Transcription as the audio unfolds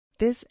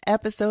This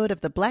episode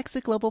of the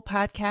Blaxit Global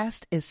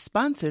Podcast is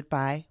sponsored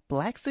by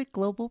Blaxit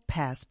Global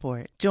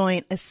Passport.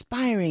 Join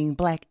aspiring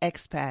Black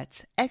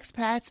expats,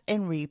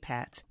 and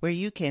repats, where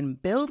you can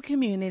build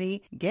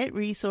community, get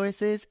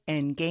resources,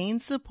 and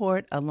gain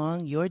support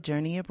along your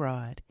journey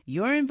abroad.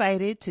 You're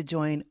invited to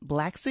join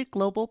Blaxit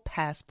Global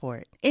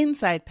Passport.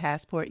 Inside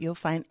Passport, you'll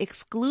find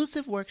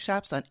exclusive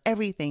workshops on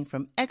everything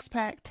from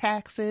expat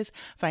taxes,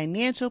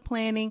 financial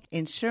planning,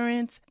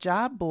 insurance,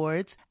 job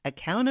boards,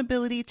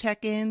 accountability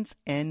check-ins,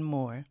 and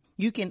more.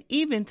 You can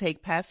even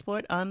take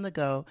Passport on the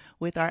go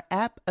with our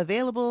app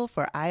available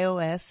for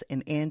iOS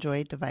and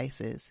Android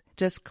devices.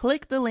 Just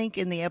click the link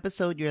in the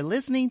episode you're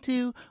listening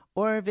to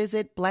or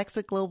visit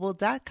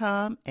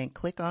blaxitglobal.com and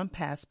click on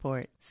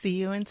Passport. See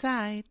you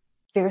inside.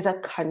 There's a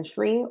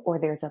country or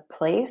there's a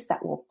place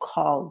that will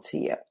call to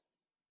you.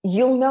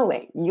 You'll know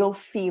it. You'll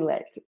feel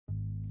it.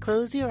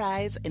 Close your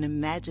eyes and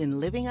imagine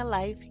living a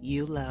life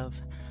you love,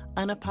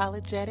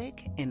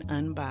 unapologetic and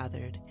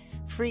unbothered.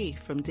 Free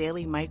from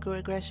daily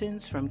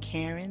microaggressions from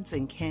Karens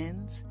and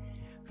Kens.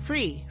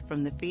 Free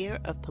from the fear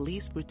of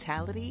police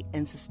brutality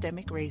and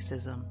systemic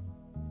racism.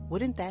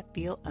 Wouldn't that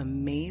feel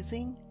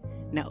amazing?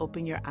 Now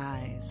open your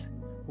eyes.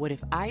 What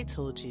if I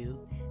told you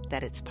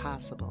that it's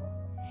possible?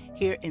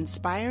 Hear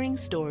inspiring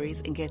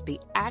stories and get the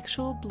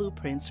actual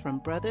blueprints from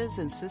brothers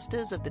and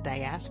sisters of the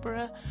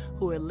diaspora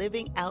who are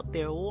living out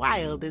their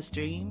wildest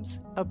dreams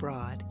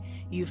abroad.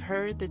 You've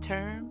heard the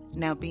term.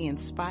 Now be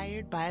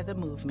inspired by the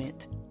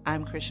movement.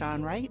 I'm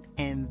Krishan Wright,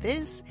 and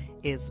this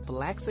is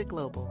Blaxit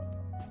Global.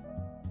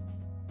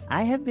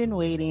 I have been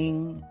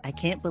waiting, I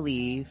can't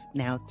believe,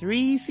 now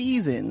 3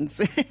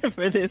 seasons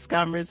for this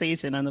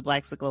conversation on the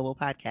Blaxit Global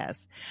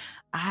podcast.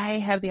 I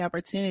have the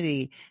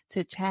opportunity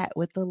to chat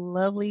with the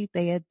lovely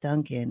Thea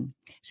Duncan.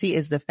 She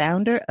is the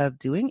founder of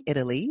Doing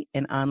Italy,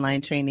 an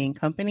online training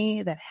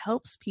company that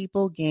helps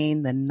people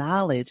gain the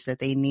knowledge that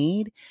they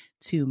need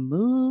to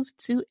move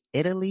to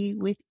Italy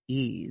with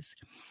ease.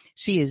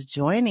 She is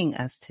joining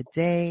us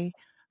today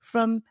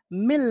from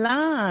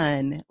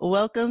Milan.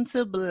 Welcome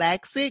to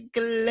Blaxit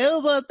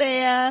Global,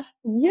 Thea.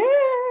 Yay!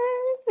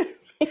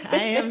 I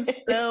am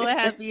so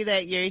happy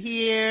that you're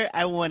here.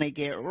 I want to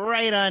get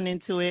right on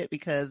into it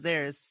because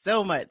there is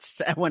so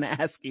much I want to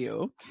ask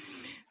you.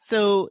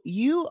 So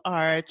you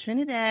are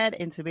Trinidad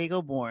and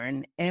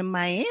Tobago-born and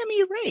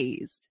Miami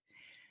raised,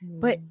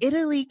 but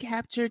Italy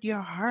captured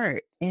your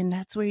heart and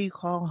that's where you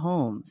call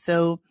home.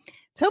 So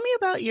tell me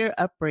about your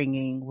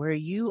upbringing. Were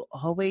you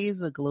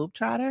always a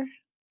globetrotter?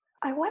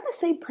 I want to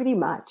say pretty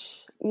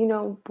much.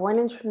 Born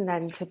in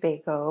Trinidad and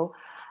Tobago,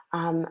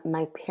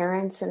 my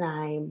parents and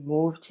I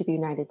moved to the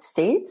United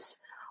States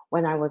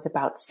when I was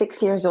about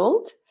 6 years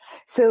old.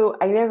 So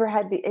I never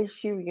had the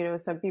issue,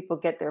 some people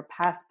get their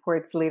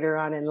passports later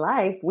on in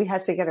life. We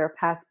had to get our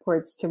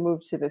passports to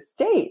move to the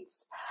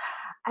States.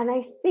 And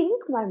I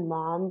think my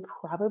mom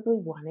probably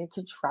wanted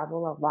to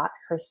travel a lot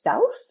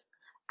herself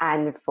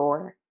and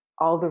for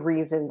all the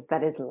reasons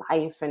that is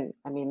life. And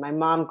I mean, my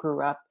mom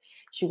grew up,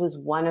 she was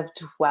one of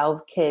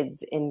 12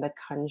 kids in the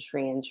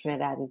country in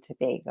Trinidad and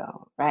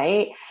Tobago,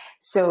 right?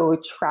 So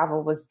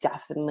travel was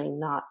definitely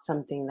not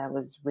something that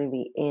was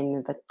really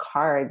in the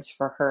cards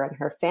for her and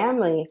her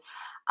family.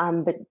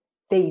 But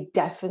they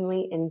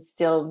definitely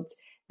instilled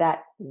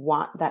that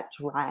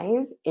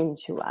drive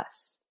into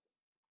us.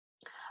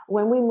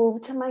 When we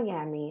moved to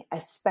Miami,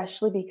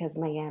 especially because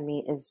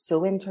Miami is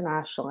so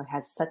international and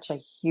has such a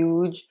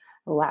huge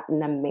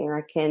Latin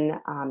American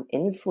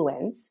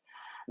influence,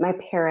 my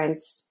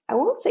parents, I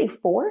won't say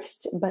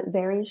forced, but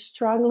very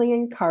strongly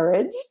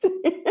encouraged,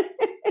 the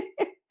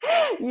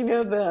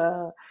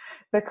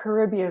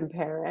Caribbean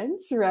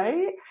parents,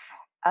 right?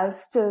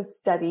 Us to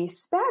study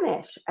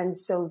Spanish. And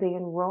so they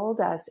enrolled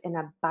us in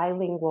a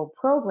bilingual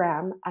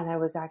program, and I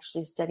was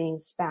actually studying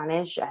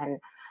Spanish,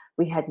 and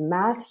we had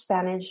math,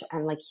 Spanish,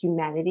 and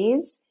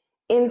humanities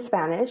in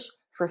Spanish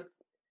for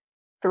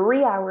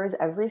 3 hours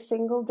every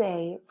single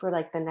day for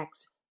the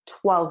next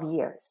 12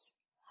 years.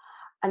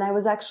 And I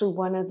was actually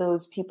one of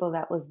those people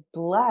that was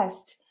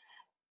blessed.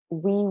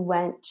 We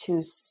went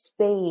to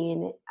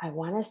Spain, I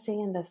want to say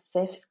in the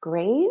 5th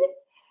grade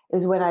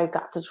is when I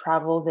got to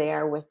travel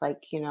there with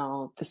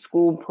the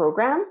school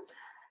program.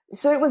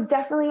 So it was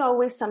definitely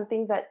always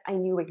something that I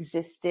knew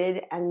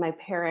existed. And my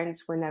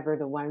parents were never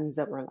the ones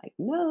that were like,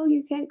 no,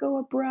 you can't go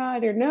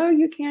abroad, or no,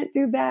 you can't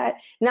do that.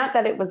 Not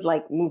that it was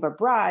move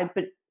abroad,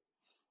 but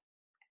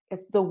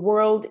it's the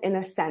world in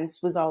a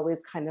sense was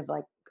always kind of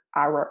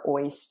our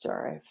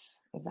oyster,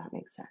 if that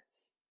makes sense.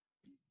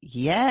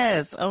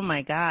 Yes. Oh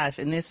my gosh.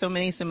 And there's so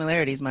many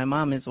similarities. My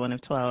mom is one of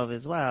 12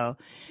 as well.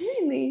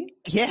 Really?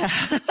 Yeah.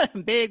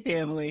 Big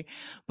family.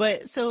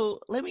 But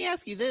so let me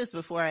ask you this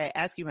before I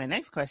ask you my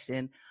next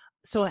question.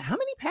 So how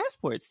many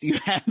passports do you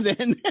have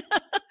then?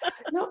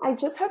 No, I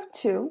just have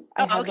two.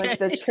 I Oh, have like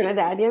the okay.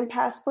 Trinidadian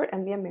passport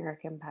and the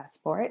American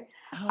passport.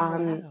 Oh,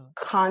 I'm wow.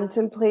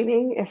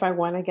 contemplating if I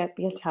want to get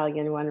the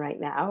Italian one right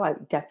now. I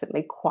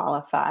definitely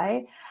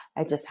qualify.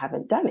 I just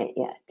haven't done it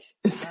yet.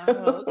 Oh,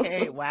 So,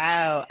 okay.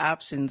 Wow.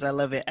 Options. I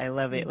love it. I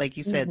love it. Like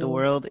you said, the mhm,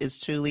 world is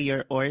truly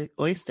your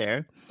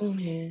oyster.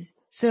 mhm.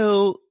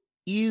 So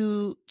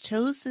you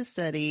chose to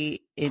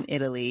study in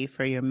Italy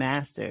for your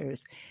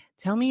master's.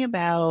 Tell me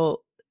about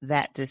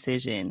that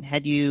decision.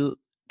 Had you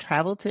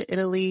traveled to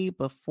Italy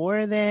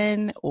before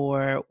then,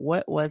 or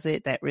what was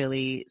it that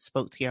really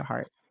spoke to your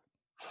heart?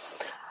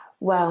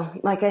 Well,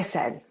 like I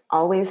said,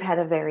 always had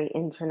a very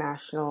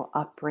international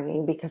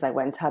upbringing because I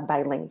went to a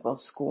bilingual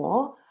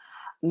school.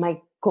 My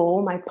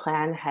goal, my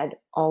plan had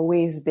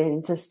always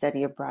been to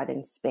study abroad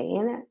in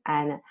Spain.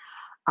 And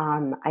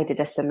I did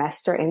a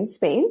semester in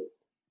Spain,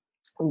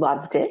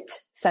 loved it,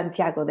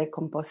 Santiago de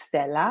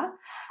Compostela.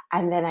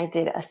 And then I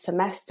did a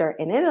semester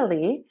in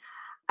Italy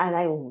and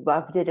I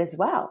loved it as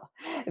well.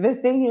 The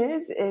thing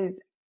is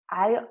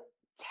I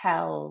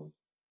tell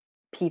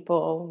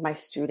people, my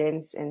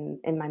students in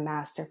my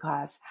master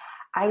class,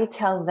 I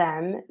tell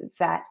them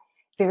that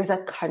there's a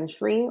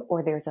country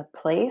or there's a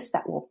place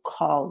that will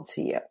call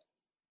to you.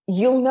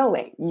 You'll know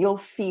it. You'll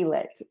feel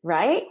it,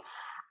 right?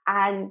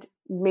 And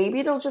maybe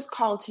it'll just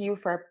call to you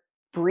for a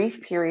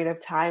brief period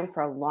of time,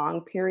 for a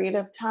long period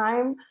of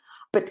time.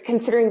 But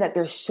considering that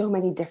there's so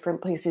many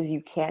different places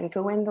you can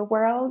go in the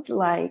world,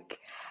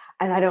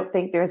 and I don't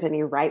think there's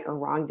any right or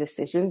wrong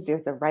decisions.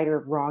 There's a right or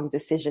wrong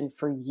decision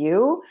for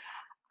you.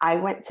 I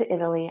went to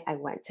Italy. I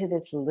went to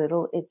this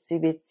little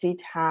itsy bitsy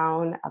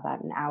town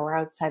about an hour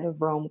outside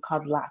of Rome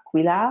called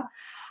L'Aquila.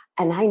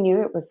 And I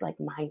knew it was like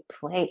my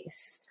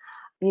place.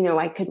 You know,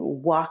 I could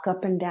walk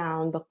up and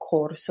down the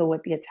Corso,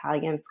 what the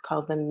Italians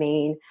call the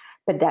main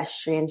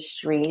pedestrian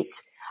street.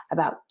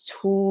 About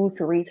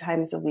 2-3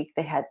 times a week,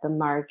 they had the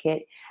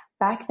market.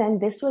 Back then,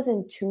 this was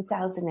in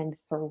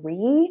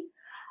 2003.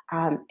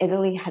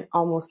 Italy had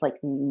almost like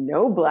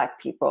no Black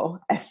people,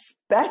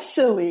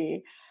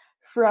 especially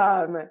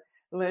from,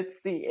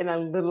 let's see, in a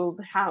little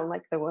town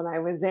like the one I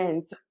was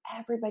in. So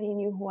everybody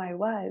knew who I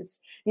was.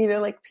 You know,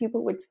 like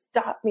people would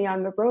stop me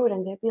on the road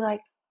and they'd be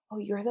like, "Oh,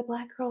 you're the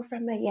Black girl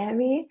from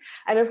Miami?"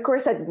 And of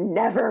course, I'd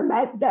never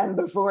met them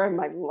before in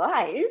my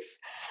life,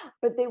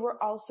 but they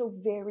were also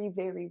very,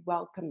 very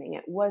welcoming.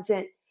 It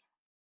wasn't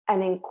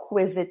an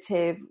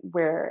inquisitive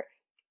where,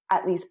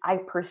 at least I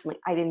personally,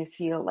 I didn't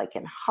feel like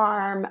in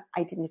harm.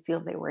 I didn't feel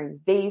they were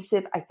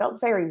invasive. I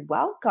felt very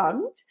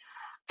welcomed.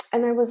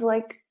 And I was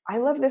like, I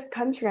love this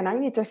country and I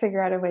need to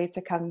figure out a way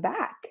to come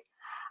back.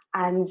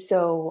 And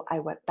so I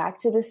went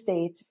back to the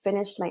States,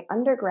 finished my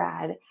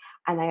undergrad,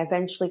 and I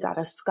eventually got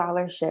a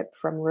scholarship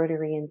from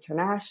Rotary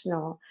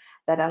International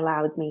that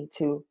allowed me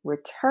to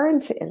return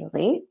to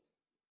Italy.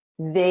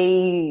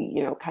 They,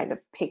 you know, kind of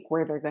pick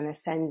where they're going to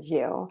send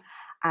you.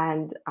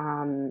 And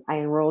I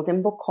enrolled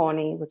in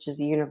Bocconi, which is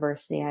the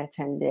university I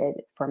attended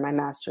for my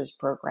master's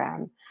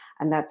program.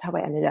 And that's how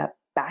I ended up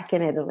back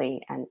in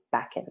Italy and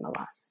back in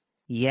Milan.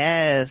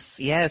 Yes,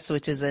 yes,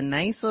 which is a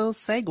nice little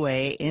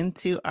segue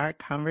into our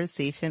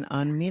conversation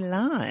on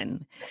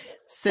Milan.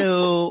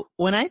 So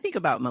when I think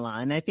about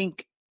Milan, I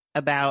think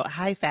about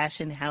high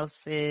fashion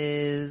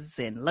houses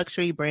and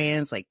luxury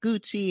brands like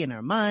Gucci and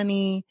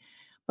Armani,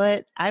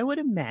 but I would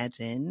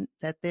imagine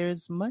that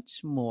there's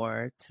much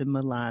more to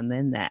Milan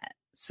than that.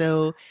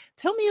 So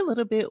tell me a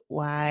little bit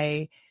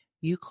why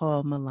you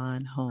call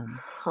Milan home.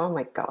 Oh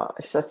my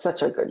gosh, that's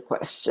such a good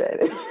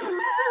question.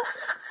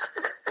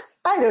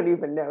 I don't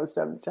even know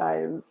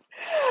sometimes.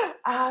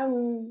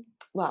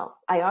 Well,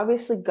 I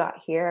obviously got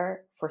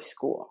here for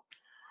school,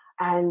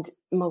 and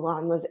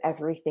Milan was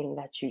everything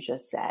that you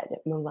just said.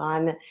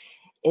 Milan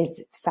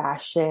is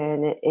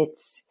fashion.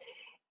 It's,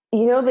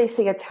 you know, they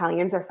say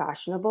Italians are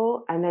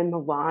fashionable, and then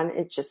Milan,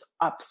 it just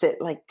ups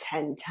it like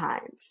 10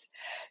 times.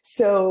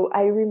 So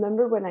I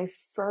remember when I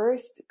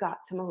first got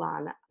to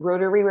Milan,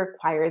 Rotary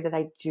required that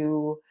I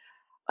do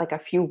like a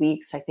few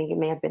weeks, I think it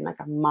may have been like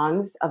a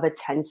month of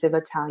intensive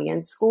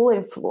Italian school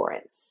in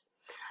Florence.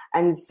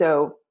 And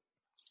so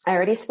I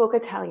already spoke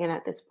Italian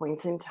at this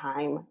point in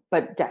time,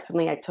 but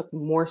definitely I took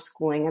more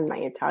schooling and my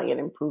Italian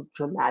improved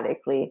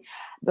dramatically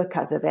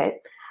because of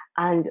it.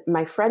 And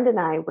my friend and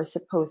I were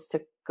supposed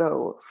to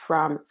go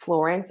from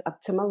Florence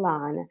up to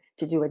Milan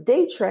to do a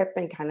day trip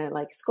and kind of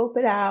like scope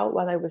it out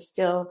while I was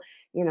still,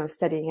 you know,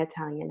 studying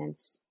Italian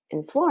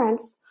in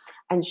Florence.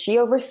 And she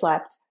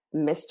overslept,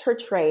 missed her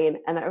train.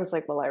 And I was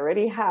like, well, I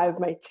already have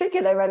my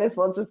ticket. I might as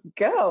well just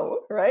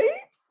go, right?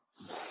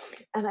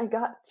 And I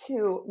got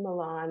to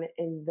Milan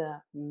in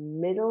the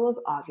middle of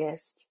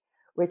August,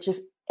 which if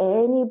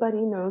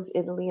anybody knows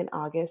Italy in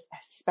August,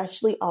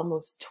 especially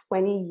almost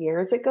 20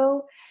 years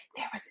ago,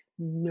 there was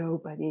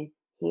nobody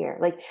here.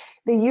 Like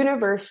the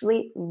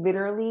university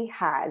literally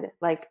had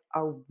like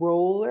a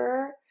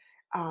roller,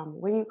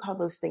 what do you call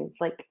those things?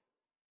 Like,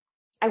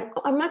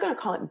 I'm not going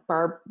to call it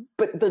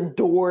but the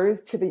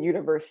doors to the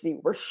university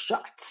were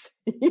shut.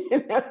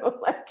 You know,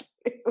 like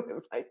it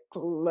was like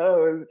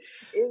closed.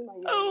 In my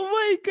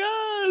Oh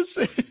my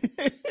gosh.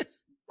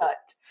 shut.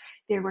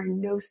 There were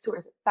no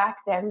stores. Back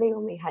then, they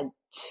only had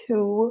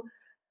 2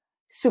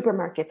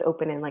 supermarkets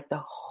open in like the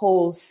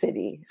whole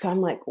city. So I'm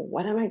like,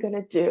 what am I going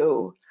to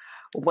do?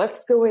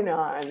 What's going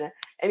on?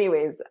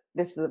 Anyways,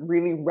 this is a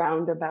really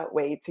roundabout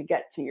way to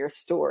get to your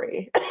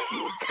story,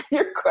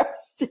 your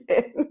question.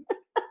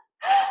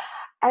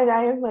 And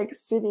I am like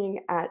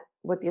sitting at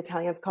what the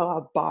Italians call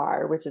a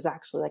bar, which is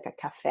actually like a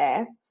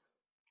cafe.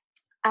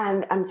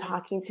 And I'm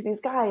talking to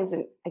these guys.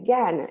 And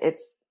again,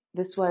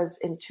 this was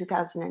in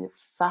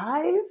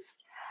 2005.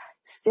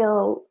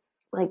 Still,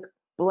 like,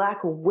 Black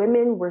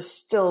women were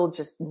still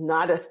just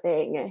not a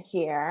thing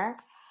here.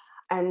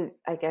 And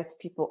I guess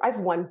I've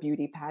won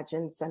beauty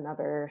pageants,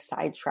 another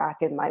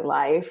sidetrack in my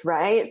life,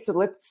 right? So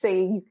let's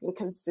say you can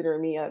consider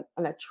me an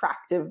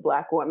attractive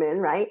Black woman,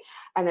 right?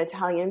 And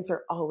Italians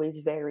are always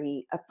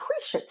very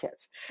appreciative,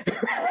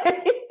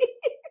 right?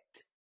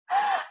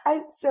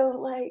 And so,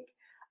 like,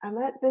 I'm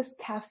at this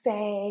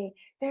cafe.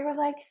 They were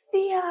like,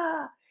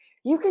 Thea,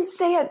 you can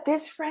stay at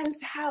this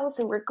friend's house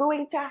and we're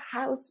going to a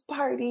house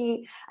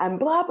party and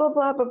blah, blah,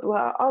 blah, blah,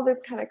 blah. All this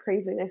kind of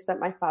craziness that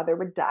my father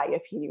would die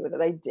if he knew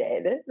that I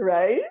did,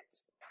 right?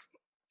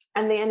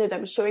 And they ended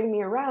up showing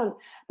me around.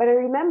 But I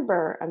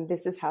remember, and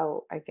this is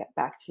how I get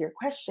back to your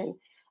question,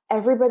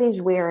 everybody's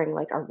wearing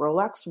like a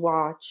Rolex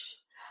watch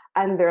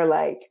and they're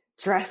like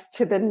dressed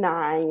to the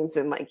nines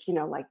and like, you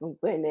know, like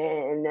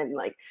linen and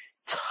like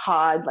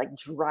Todd, like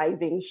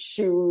driving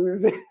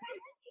shoes.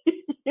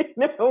 You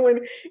know,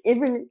 and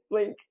even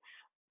like,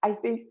 I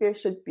think there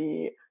should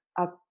be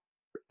a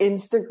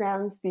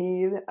Instagram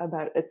feed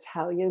about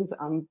Italians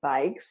on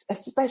bikes,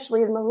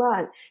 especially in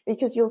Milan,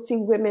 because you'll see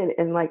women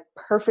in like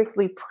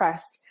perfectly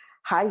pressed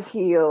high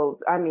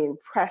heels,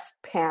 pressed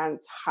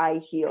pants, high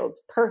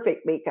heels,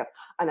 perfect makeup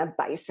on a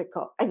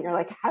bicycle. And you're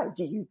like, how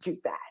do you do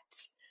that?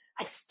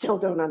 I still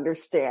don't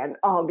understand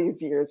all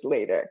these years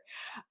later.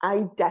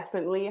 I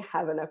definitely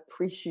have an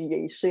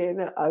appreciation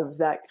of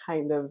that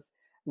kind of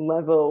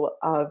level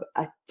of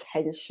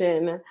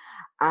attention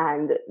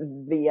and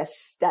the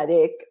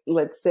aesthetic.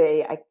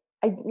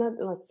 I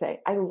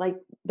like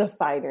the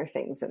finer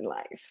things in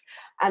life,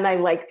 and I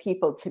like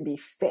people to be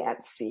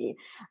fancy.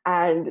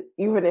 And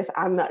even if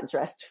I'm not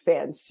dressed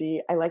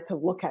fancy, I like to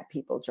look at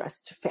people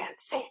dressed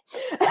fancy,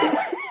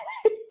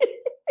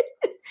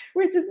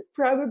 which is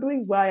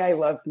probably why I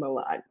love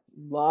Milan.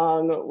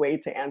 Long way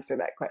to answer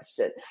that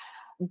question.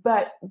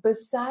 But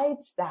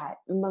besides that,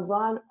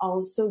 Milan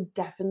also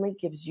definitely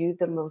gives you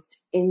the most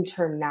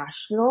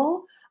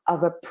international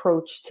of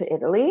approach to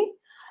Italy.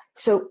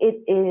 So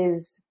it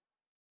is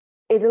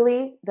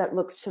Italy that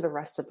looks to the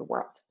rest of the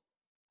world.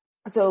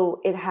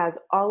 So it has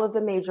all of the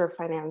major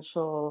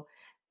financial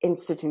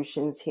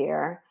institutions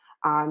here.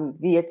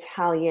 The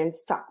Italian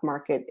stock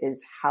market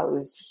is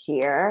housed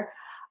here.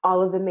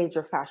 All of the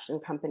major fashion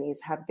companies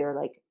have their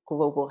like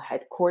global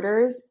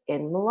headquarters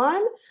in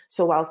Milan.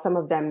 So while some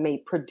of them may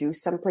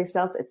produce someplace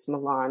else, it's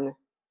Milan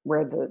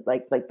where the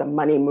like the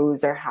money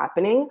moves are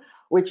happening,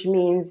 which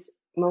means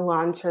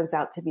Milan turns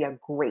out to be a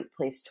great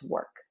place to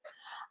work.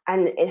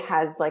 And it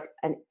has like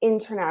an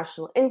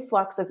international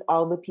influx of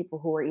all the people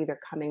who are either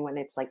coming when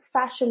it's like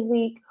fashion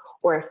week,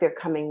 or if they're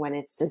coming when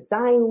it's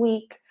design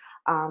week,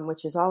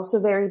 which is also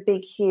very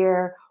big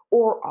here,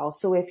 or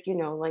also if, you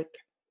know, like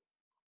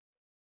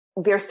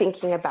they're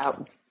thinking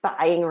about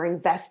buying or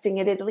investing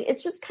in Italy.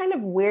 It's just kind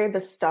of where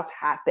the stuff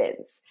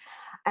happens.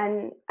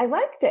 And I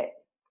liked it.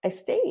 I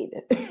stayed.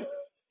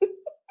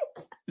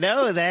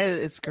 No,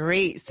 it's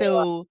great.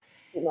 So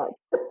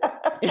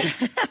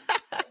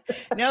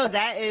no,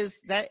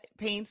 that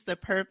paints the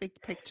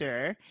perfect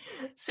picture.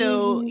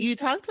 So you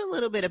talked a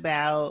little bit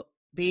about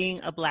being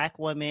a Black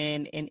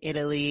woman in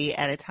Italy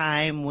at a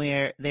time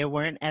where there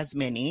weren't as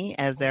many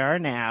as there are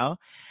now.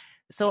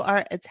 So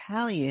are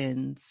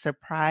Italians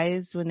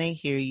surprised when they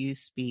hear you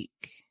speak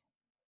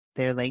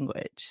their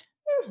language?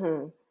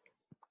 Mm-hmm.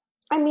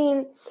 I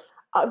mean,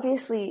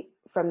 obviously,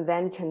 from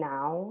then to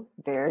now,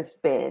 there's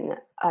been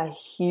a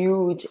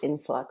huge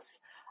influx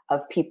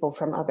of people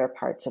from other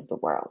parts of the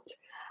world.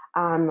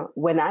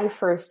 When I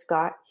first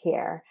got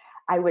here,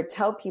 I would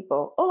tell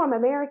people, oh, I'm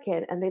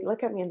American. And they'd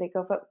look at me and they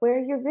go, but where are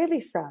you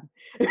really from?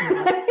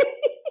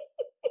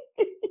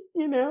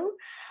 You know?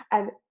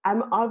 And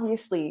I'm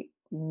obviously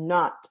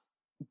not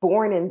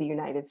born in the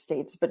United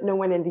States, but no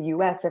one in the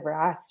US ever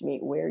asked me,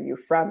 where are you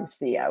from,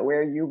 Thea? Where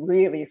are you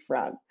really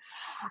from?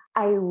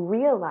 I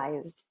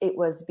realized it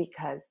was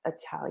because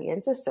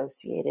Italians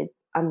associated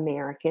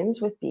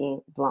Americans with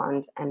being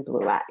blonde and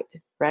blue-eyed,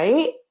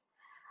 right?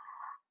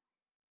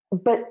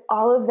 But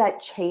all of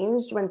that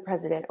changed when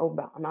President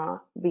Obama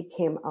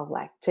became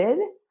elected.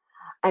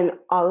 And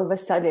all of a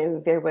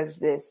sudden, there was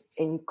this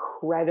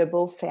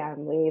incredible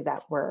family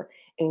that were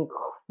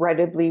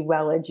incredibly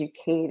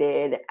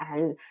well-educated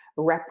and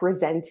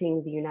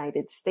representing the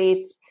United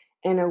States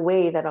in a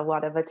way that a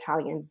lot of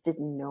Italians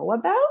didn't know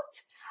about.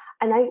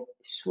 And I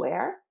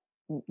swear,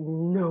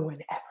 no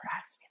one ever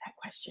asked me that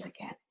question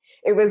again.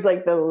 It was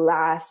like the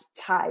last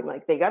time,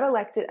 like they got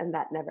elected and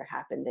that never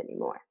happened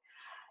anymore.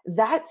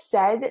 That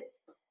said,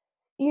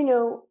 you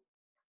know,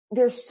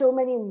 there's so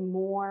many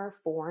more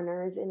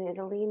foreigners in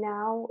Italy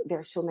now.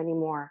 There's so many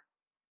more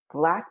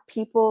Black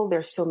people.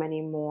 There's so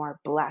many more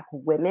Black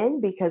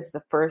women because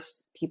the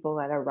first people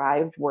that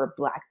arrived were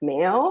Black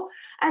male.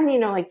 And,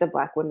 like the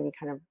Black women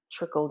kind of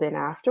trickled in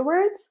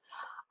afterwards.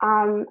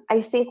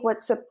 I think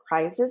what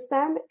surprises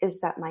them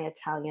is that my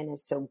Italian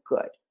is so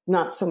good.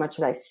 Not so much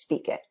that I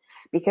speak it,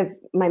 because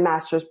my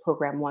master's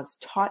program was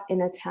taught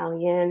in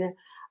Italian.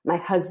 My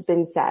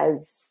husband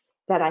says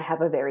that I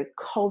have a very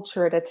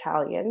cultured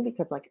Italian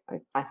because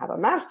I have a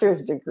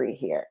master's degree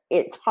here.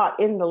 It taught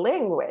in the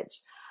language.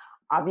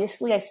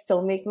 Obviously, I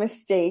still make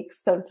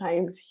mistakes.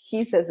 Sometimes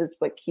he says it's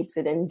what keeps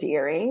it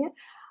endearing.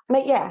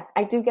 But yeah,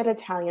 I do get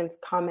Italians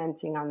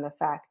commenting on the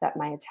fact that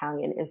my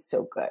Italian is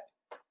so good.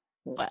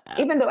 Wow.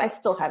 Even though I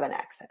still have an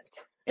accent.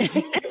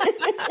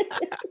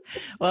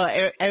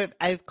 Well,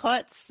 I've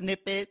caught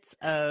snippets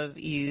of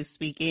you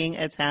speaking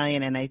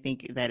Italian, and I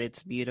think that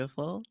it's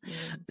beautiful.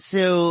 Mm-hmm.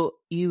 So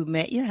you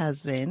met your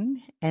husband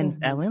and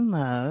mm-hmm. fell in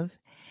love,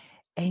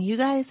 and you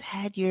guys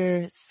had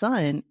your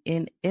son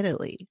in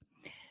Italy.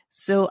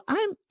 So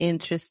I'm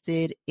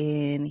interested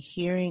in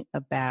hearing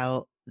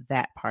about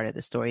that part of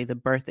the story, the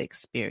birth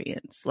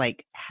experience,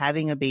 like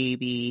having a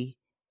baby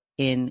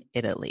in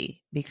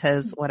Italy,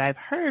 because what I've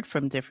heard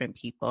from different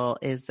people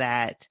is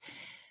that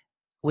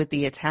with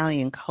the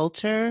Italian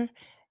culture,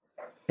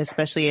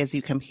 especially as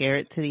you compare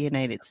it to the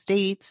United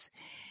States,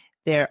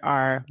 there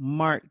are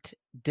marked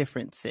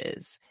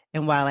differences.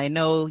 And while I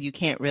know you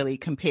can't really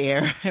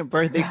compare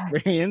birth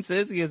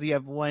experiences because you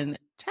have one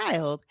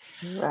child,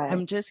 right.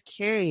 I'm just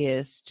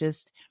curious,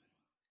 just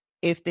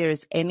if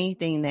there's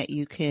anything that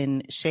you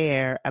can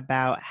share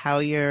about how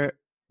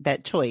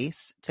that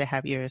choice to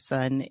have your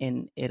son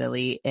in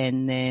Italy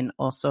and then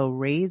also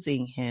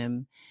raising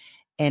him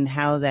and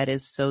how that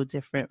is so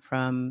different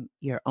from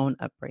your own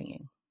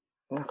upbringing.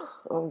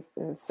 Oh,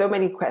 so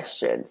many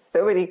questions.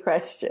 I'll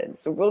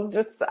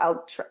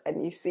try,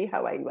 and you see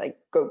how I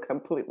go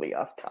completely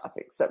off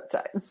topic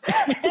sometimes.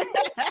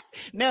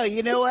 No,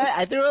 you know what?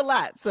 I threw a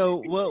lot.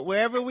 So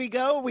wherever we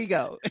go, we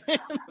go.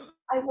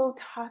 I will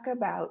talk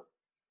about,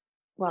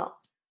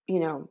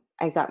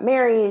 I got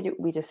married,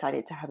 we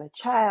decided to have a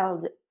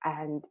child.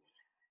 And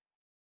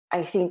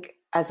I think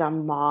as a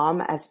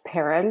mom, as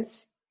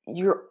parents,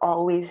 you're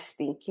always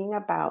thinking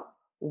about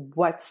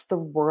what's the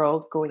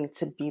world going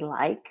to be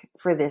like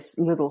for this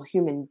little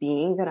human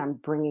being that I'm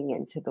bringing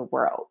into the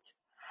world.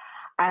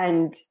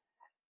 And,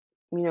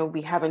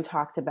 we haven't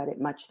talked about it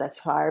much thus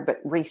far,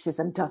 but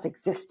racism does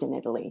exist in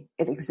Italy.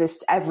 It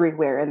exists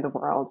everywhere in the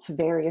world to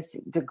various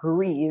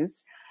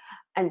degrees.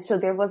 And so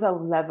there was a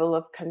level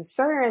of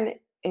concern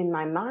in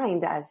my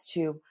mind as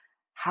to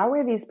how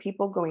are these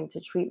people going to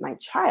treat my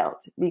child?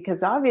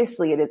 Because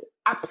obviously it is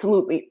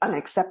absolutely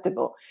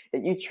unacceptable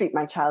that you treat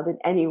my child in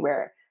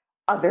anywhere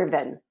other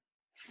than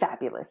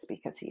fabulous,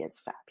 because he is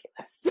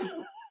fabulous.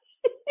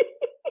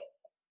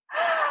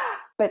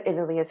 But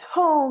Italy is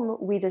home.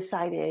 We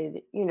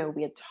decided,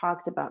 we had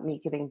talked about me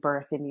giving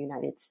birth in the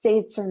United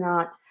States or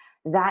not.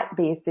 That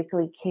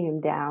basically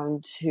came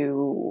down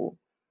to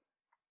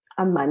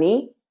a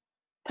money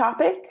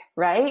topic,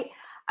 right?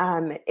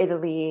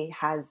 Italy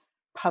has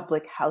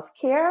public health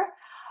care.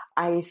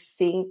 I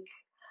think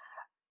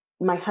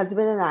my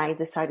husband and I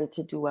decided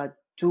to do a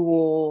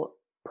dual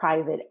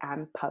private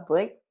and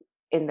public,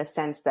 in the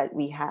sense that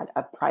we had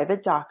a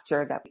private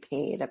doctor that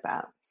paid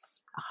about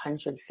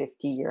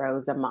 150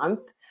 euros a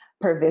month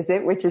per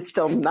visit, which is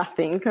still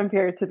nothing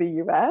compared to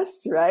the US,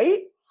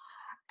 right?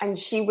 And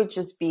she would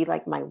just be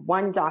like my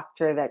one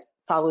doctor that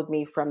followed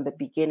me from the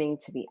beginning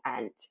to the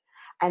end.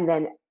 And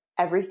then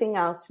everything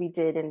else we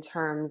did in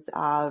terms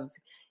of,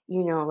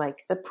 like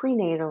the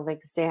prenatal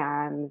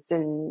exams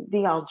and the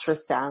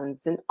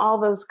ultrasounds and all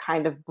those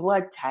kind of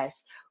blood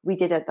tests we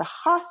did at the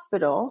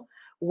hospital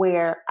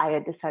where I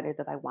had decided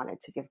that I wanted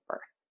to give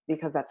birth,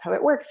 because that's how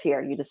it works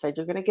here. You decide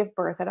you're going to give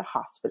birth at a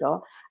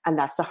hospital, and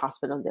that's the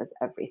hospital does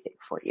everything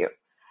for you.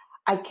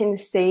 I can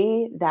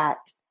say that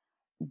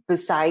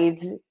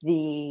besides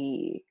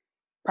the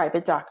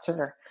private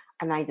doctor,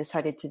 and I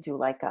decided to do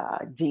like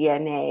a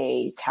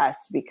DNA test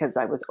because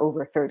I was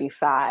over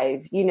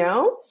 35,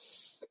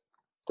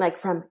 like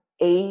from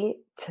A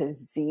to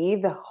Z,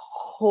 the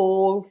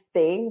whole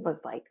thing was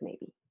like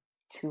maybe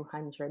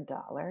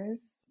 $200.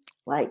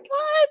 Like,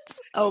 what?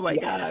 Oh my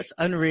gosh.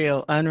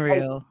 Unreal.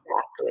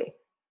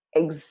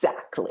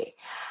 Exactly.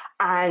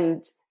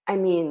 And I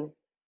mean,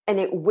 and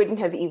it wouldn't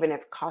have even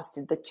have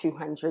costed the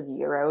 200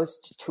 euros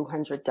to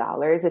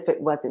 $200 if it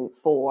wasn't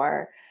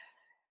for,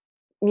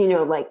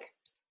 like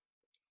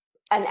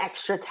an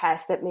extra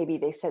test that maybe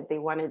they said they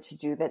wanted to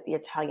do that the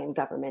Italian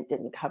government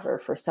didn't cover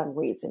for some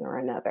reason or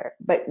another.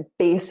 But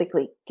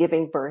basically,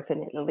 giving birth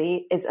in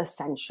Italy is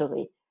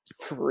essentially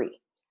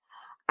free.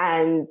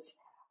 And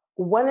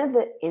one of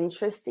the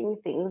interesting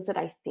things that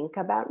I think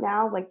about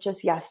now, like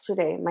just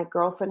yesterday, my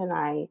girlfriend and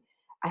I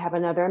have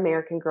another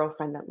American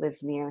girlfriend that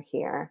lives near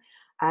here.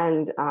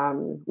 And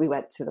we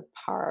went to the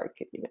park,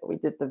 we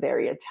did the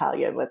very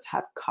Italian, let's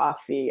have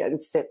coffee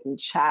and sit and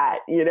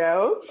chat,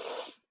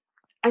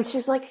 And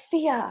she's like,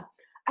 Thea,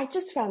 I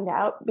just found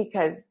out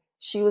because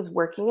she was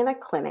working in a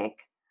clinic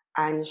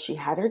and she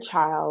had her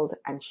child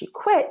and she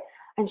quit.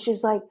 And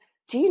she's like,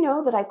 do you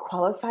know that I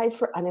qualified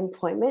for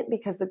unemployment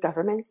because the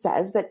government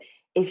says that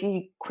if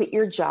you quit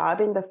your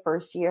job in the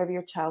first year of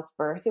your child's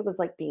birth, it was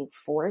like being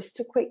forced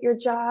to quit your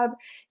job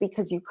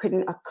because you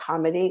couldn't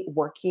accommodate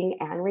working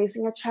and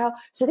raising a child.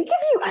 So they give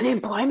you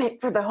unemployment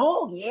for the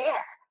whole year.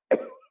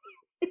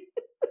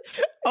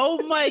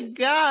 Oh my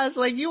gosh.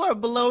 Like, you are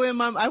blowing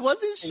my mind. I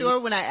wasn't sure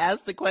when I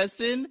asked the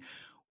question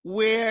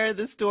where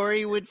the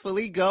story would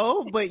fully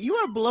go, but you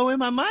are blowing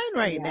my mind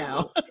right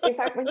now. In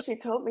fact, when she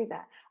told me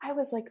that, I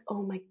was like,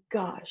 oh my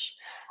gosh.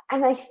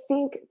 And I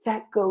think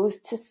that goes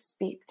to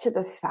speak to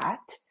the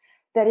fact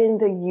that in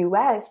the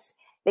US,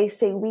 they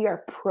say we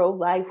are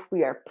pro-life,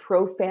 we are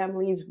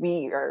pro-families,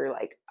 we are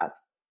like a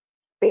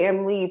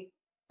family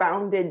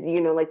founded,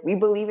 like we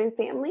believe in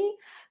family,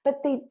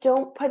 but they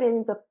don't put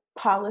in the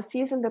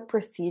policies and the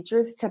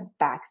procedures to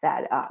back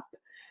that up.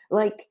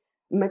 Like,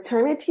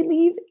 maternity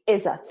leave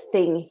is a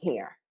thing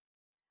here.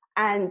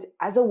 And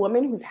as a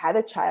woman who's had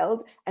a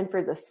child, and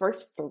for the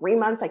first 3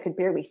 months, I could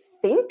barely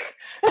think.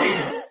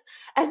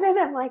 And then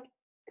I'm like,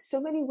 so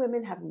many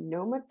women have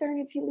no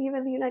maternity leave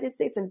in the United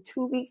States, and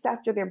 2 weeks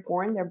after they're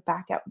born, they're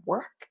back at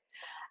work.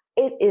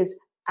 It is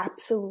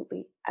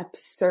absolutely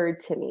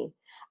absurd to me.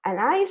 And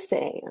I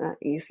say,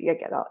 you see, I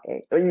get all,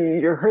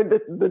 you heard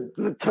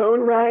the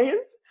tone rise?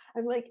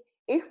 I'm like,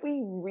 if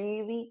we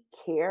really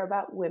care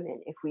about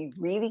women, if we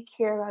really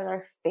care about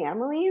our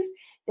families,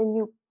 then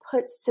you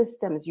put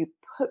systems, you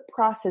put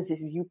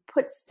processes, you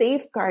put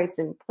safeguards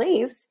in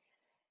place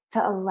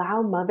to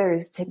allow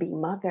mothers to be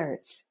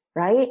mothers,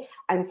 right?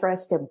 And for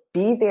us to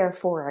be there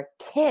for our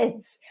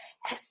kids,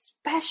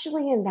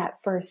 especially in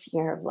that first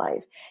year of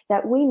life,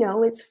 that we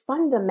know it's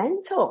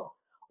fundamental,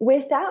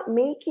 without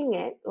making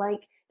it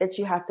like that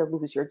you have to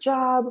lose your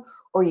job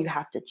or you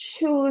have to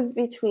choose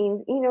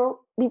between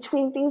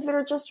things that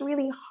are just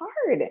really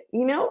hard,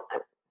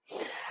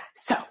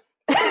 So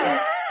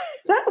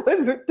that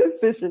was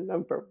decision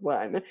number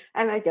one,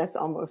 and I guess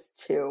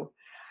almost two.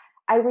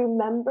 I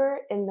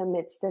remember in the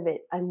midst of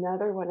it,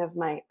 another one of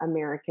my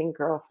American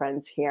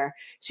girlfriends here,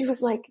 she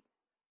was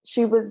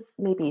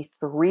maybe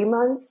 3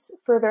 months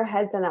further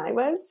ahead than I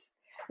was.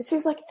 And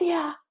she's like,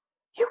 Thea,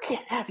 you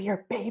can't have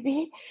your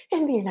baby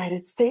in the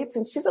United States.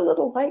 And she's a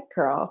little white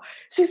girl.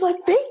 She's like,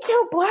 they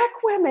kill Black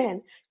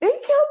women. They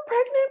kill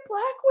pregnant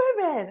Black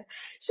women.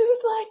 She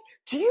was like,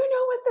 do you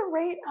know what the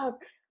rate of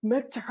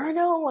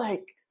maternal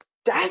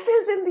death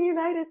is in the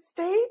United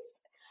States?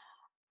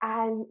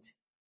 And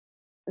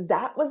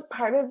that was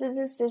part of the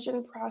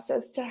decision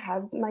process to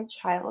have my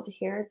child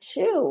here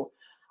too.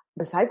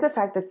 Besides the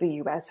fact that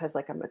the US has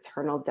a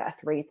maternal death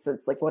rate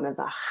that's one of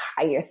the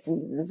highest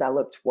in the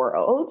developed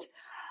world,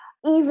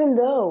 even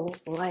though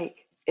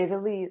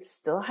Italy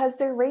still has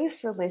their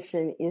race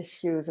relation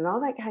issues and all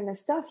that kind of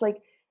stuff,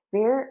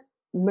 their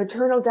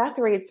maternal death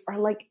rates are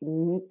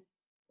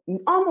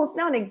almost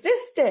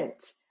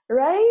non-existent,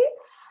 right?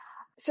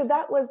 So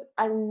that was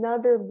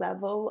another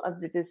level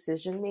of the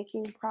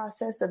decision-making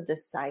process of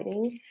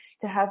deciding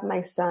to have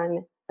my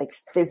son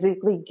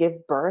physically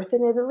give birth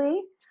in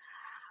Italy.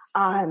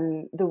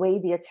 The way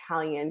the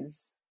Italians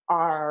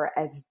are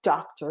as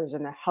doctors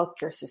and the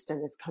healthcare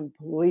system is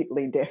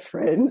completely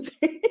different.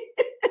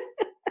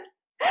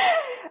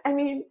 I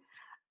mean,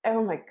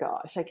 oh my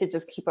gosh, I could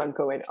just keep on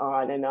going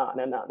on and on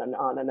and on and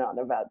on and on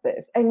about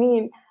this. I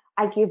mean,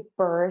 I give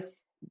birth,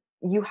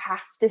 you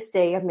have to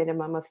stay a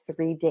minimum of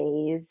 3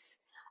 days.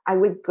 I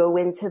would go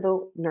into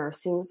the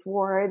nursing's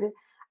ward,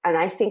 and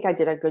I think I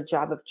did a good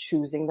job of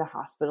choosing the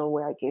hospital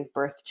where I gave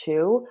birth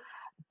to,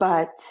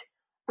 but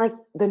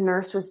the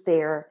nurse was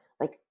there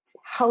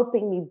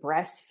helping me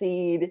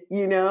breastfeed,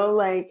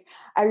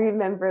 I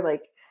remember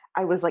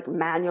I was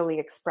manually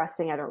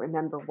expressing, I don't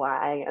remember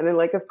why. And then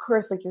of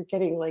course, you're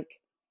getting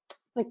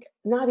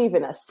not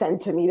even a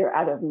centimeter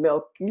out of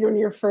milk when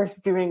you're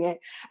first doing it.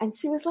 And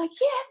she was like,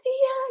 yeah,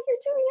 Thea,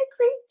 you're doing a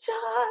great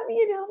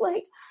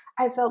job.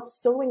 I felt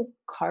so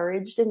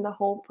encouraged in the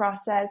whole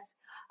process.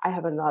 I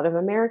have a lot of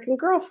American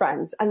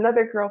girlfriends.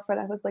 Another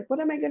girlfriend, I was like, what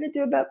am I going to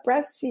do about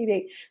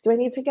breastfeeding? Do I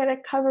need to get a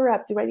cover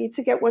up? Do I need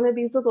to get one of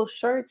these little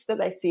shirts that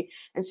I see?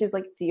 And she's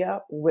like, Thea,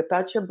 whip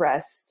out your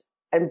breast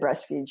and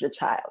breastfeed your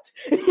child.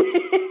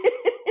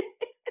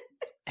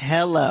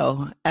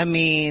 Hello. I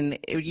mean,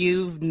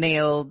 you've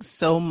nailed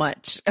so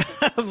much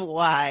of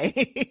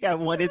why I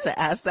wanted to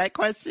ask that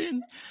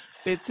question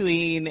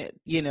between,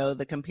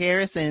 the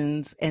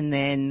comparisons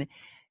and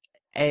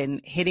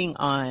hitting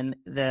on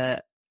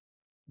the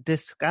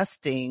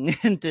disgusting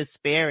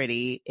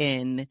disparity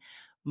in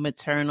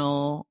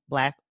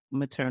Black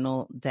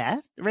maternal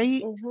death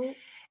rate,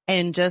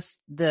 and just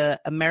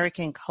the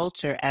American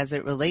culture as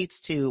it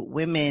relates to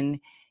women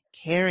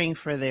caring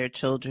for their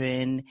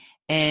children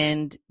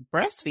and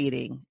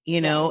breastfeeding,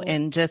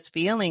 and just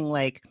feeling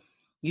like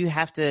you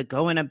have to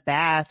go in a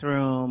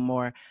bathroom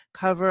or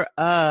cover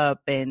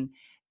up. And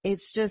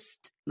it's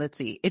just, let's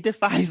see, it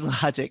defies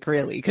logic,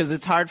 really, because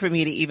it's hard for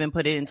me to even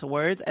put it into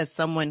words as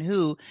someone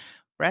who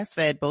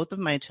breastfed both of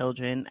my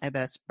children. I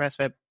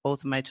breastfed both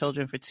of my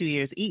children for 2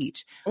 years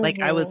each. Like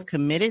I was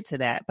committed to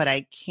that, but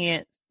I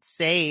can't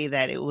say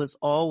that it was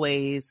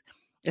always,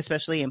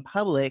 especially in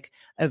public,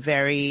 a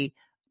very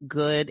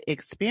good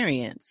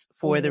experience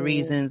for the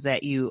reasons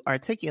that you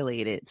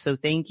articulated. So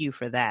thank you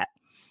for that.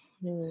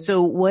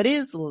 So what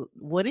is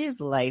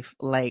life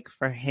like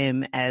for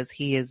him as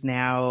he is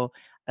now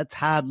a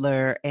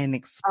toddler and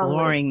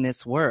exploring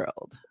this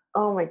world?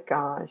 Oh my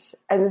gosh.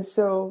 And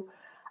so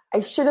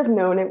I should have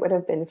known it would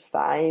have been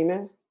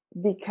fine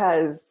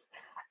because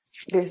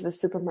there's a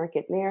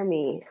supermarket near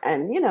me.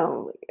 And, you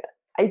know,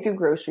 I do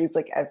groceries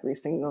like every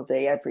single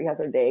day, every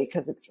other day,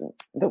 because it's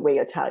the way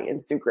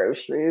Italians do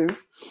groceries.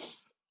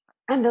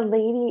 And the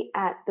lady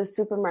at the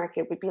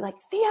supermarket would be like,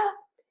 Thea,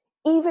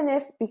 even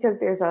if, because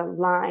there's a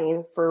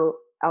line for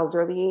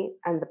elderly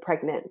and the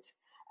pregnant.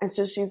 And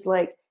so she's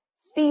like,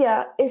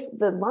 Thea, if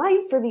the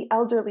line for the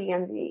elderly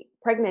and the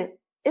pregnant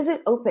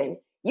isn't open,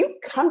 you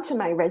come to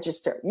my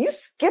register. You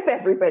skip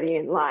everybody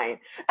in line.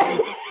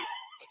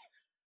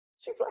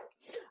 She's like,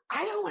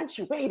 I don't want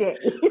you waiting.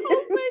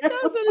 Oh my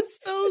gosh, that is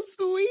so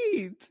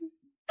sweet.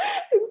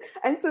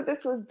 And so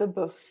this was the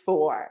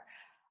before.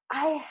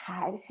 I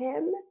had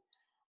him,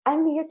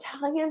 and the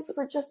Italians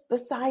were just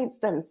besides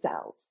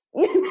themselves.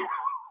 You know,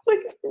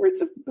 like they were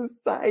just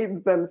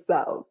besides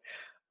themselves.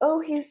 Oh,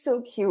 he's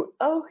so cute.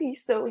 Oh,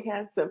 he's so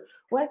handsome.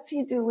 What's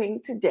he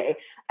doing today?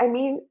 I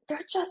mean,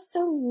 they're just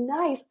so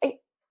nice.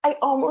 I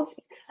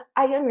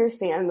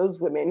understand those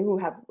women who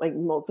have like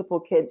multiple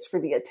kids for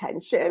the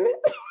attention.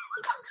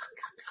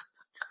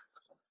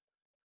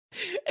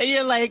 And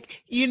you're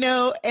like, you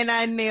know, and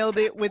I nailed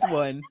it with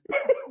one.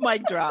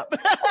 Mic drop.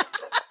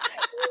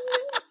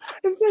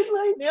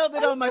 Like, nailed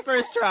it on my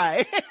first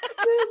try.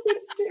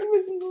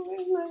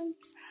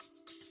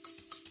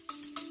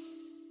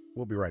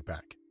 We'll be right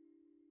back.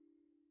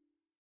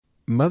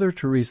 Mother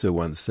Teresa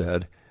once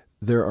said,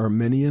 "There are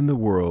many in the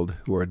world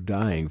who are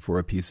dying for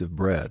a piece of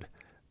bread,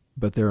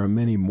 but there are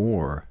many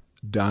more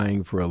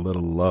dying for a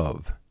little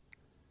love."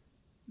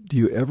 Do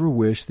you ever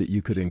wish that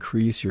you could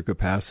increase your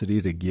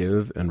capacity to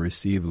give and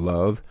receive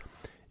love?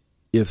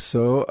 If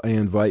so, I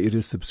invite you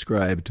to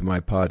subscribe to my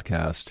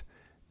podcast,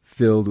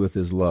 Filled with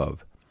His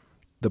Love,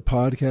 the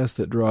podcast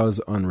that draws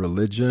on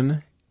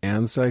religion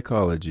and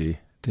psychology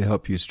to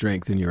help you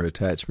strengthen your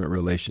attachment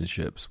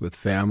relationships with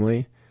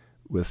family,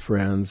 with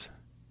friends,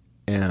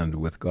 and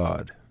with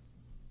God.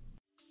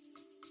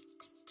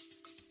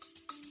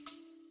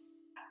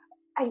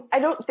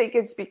 I don't think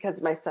it's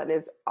because my son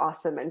is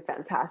awesome and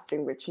fantastic,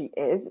 which he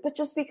is, but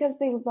just because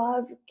they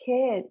love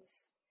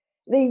kids.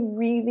 They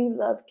really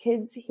love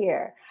kids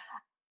here.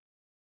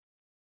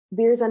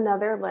 There's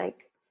another,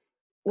 like,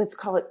 let's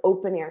call it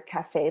open air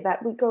cafe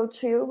that we go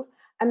to.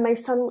 And my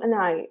son and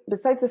I,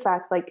 besides the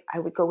fact, like, I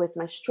would go with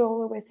my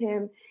stroller with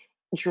him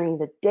during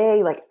the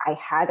day. Like, I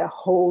had a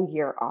whole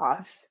year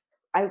off.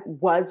 I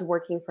was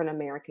working for an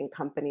American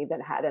company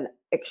that had an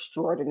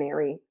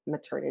extraordinary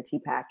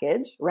maternity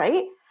package,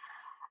 right?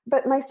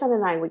 But my son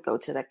and I would go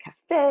to the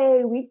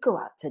cafe. We'd go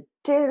out to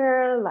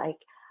dinner. Like,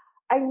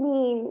 I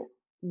mean,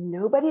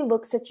 nobody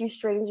looks at you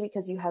strange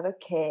because you have a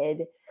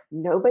kid.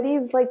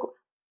 Nobody's like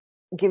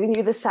giving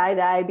you the side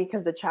eye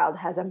because the child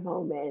has a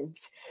moment.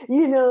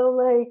 You know,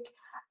 like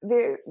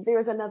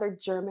there's another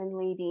German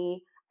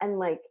lady, and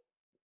like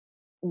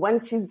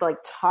once he's like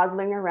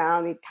toddling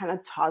around, he'd kind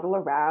of toddle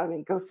around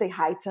and go say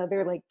hi to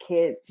other like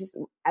kids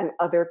and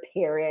other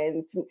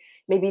parents. And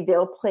maybe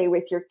they'll play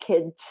with your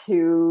kid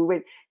too,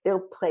 and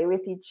they'll play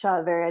with each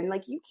other. And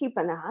like you keep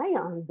an eye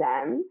on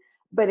them,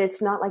 but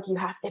it's not like you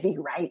have to be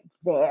right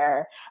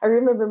there. I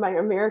remember my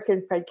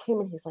American friend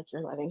came and he's like,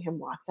 "You're letting him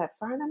walk that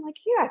far?" And I'm like,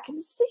 "Yeah, I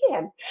can see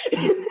him."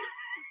 You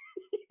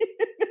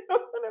know?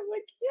 And I'm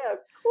like, "Yeah, of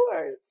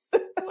course."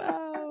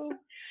 Wow.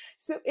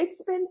 So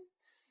it's been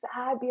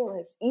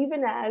fabulous,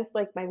 even as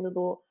like my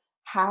little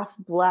half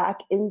Black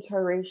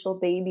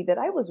interracial baby that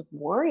I was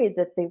worried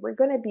that they were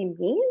going to be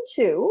mean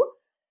to.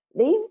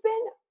 They've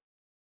been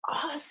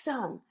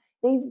awesome.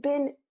 They've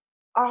been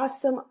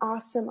awesome.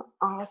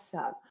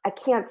 I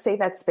can't say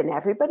that's been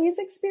everybody's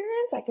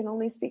experience. I can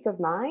only speak of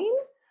mine.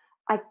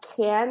 I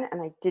can,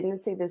 and I didn't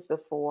say this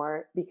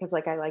before because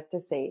like I like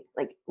to say,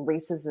 like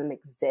racism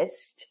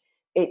exists.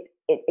 It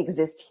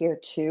exists here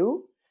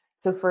too.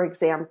 So for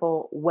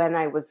example, when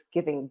I was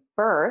giving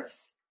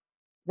birth,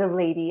 the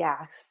lady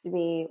asked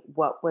me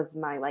what was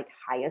my like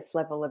highest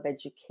level of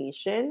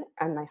education.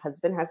 And my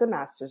husband has a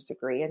master's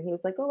degree. And he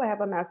was like, "Oh, I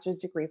have a master's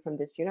degree from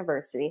this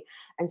university."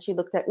 And she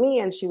looked at me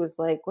and she was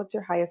like, "What's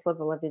your highest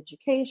level of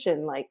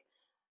education?" Like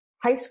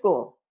high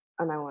school.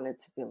 And I wanted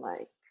to be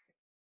like,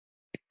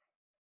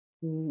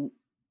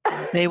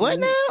 Say what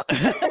now?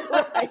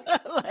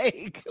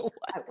 like, what?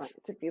 I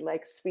wanted to be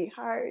like,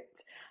 "Sweetheart,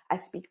 I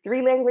speak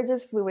 3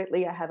 languages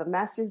fluently. I have a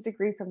master's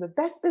degree from the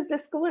best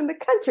business school in the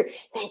country.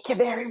 Thank you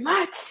very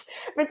much.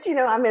 But, you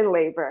know, I'm in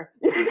labor."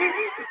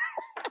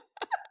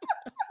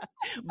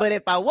 But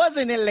if I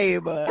wasn't in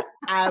labor,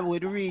 I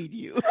would read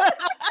you.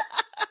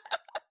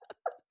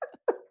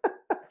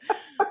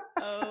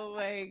 Oh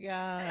my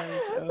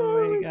gosh.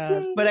 Oh Oh my my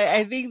gosh. God. But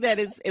I think that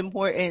it's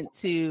important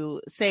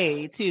to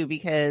say too,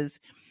 because,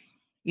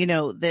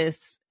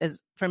 this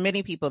is for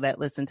many people that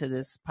listen to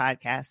this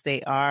podcast,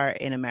 they are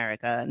in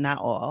America, not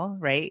all,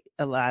 right?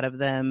 A lot of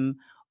them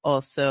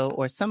also,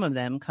 or some of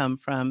them come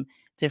from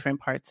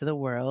different parts of the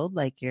world,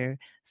 like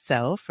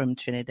yourself from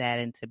Trinidad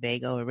and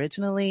Tobago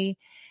originally.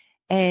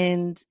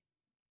 And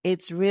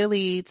it's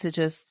really to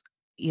just,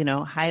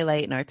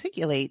 highlight and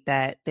articulate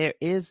that there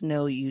is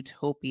no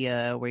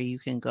utopia where you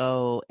can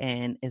go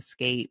and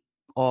escape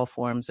all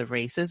forms of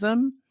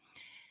racism.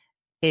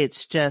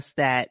 It's just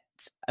that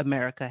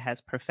America has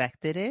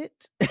perfected it,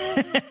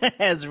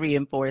 has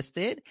reinforced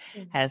it,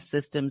 has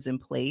systems in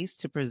place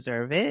to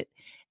preserve it.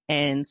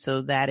 And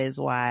so that is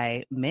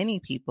why many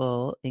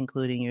people,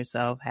 including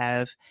yourself,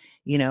 have,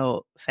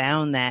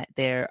 found that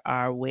there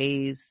are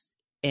ways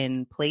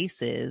and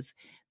places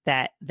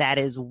that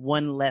is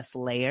one less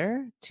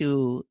layer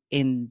to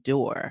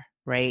endure,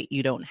 right?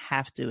 You don't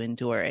have to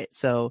endure it.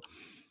 So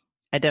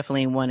I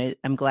definitely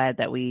I'm glad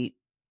that we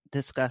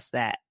discussed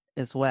that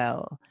as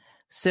well.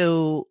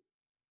 So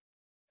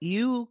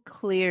you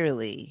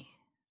clearly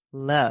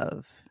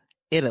love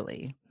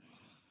Italy,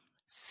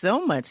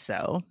 so much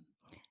so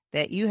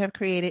that you have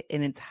created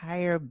an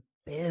entire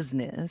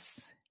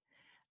business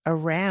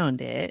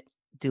around it,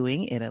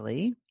 doing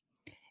Italy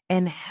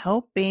and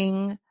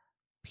helping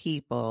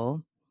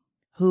people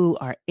who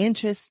are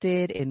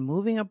interested in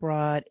moving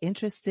abroad,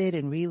 interested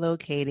in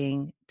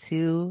relocating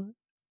to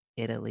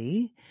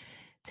Italy.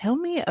 Tell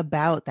me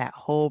about that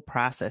whole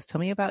process. Tell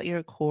me about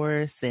your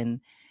course and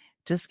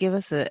just give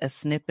us a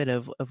snippet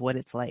of what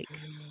it's like.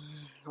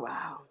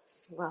 Wow.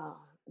 Well,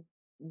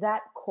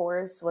 that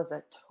course was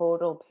a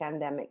total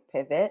pandemic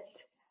pivot.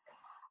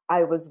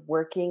 I was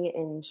working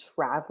in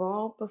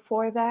travel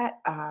before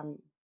that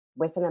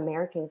with an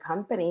American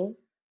company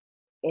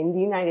in the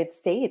United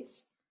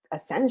States,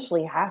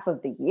 essentially half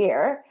of the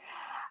year.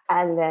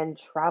 And then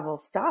travel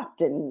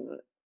stopped. And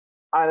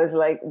I was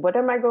like, what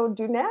am I going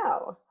to do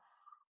now?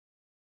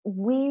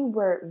 We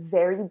were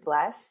very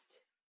blessed.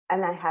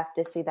 And I have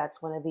to say,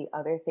 that's one of the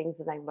other things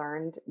that I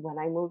learned when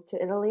I moved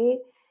to Italy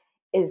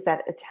is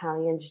that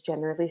Italians,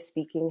 generally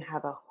speaking,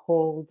 have a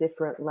whole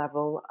different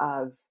level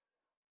of,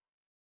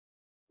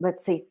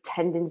 let's say,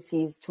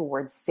 tendencies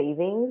towards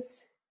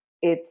savings.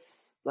 It's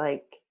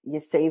like you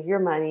save your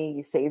money,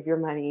 you save your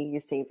money,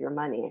 you save your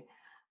money.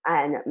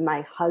 And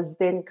my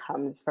husband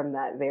comes from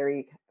that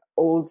very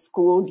old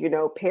school,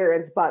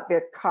 parents bought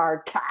their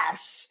car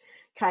cash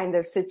kind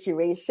of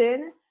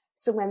situation.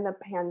 So when the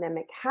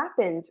pandemic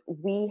happened,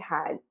 we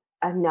had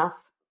enough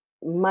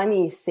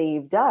money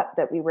saved up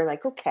that we were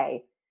like,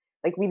 okay,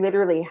 like we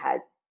literally had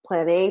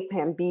plan A,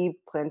 plan B,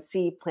 plan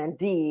C, plan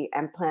D.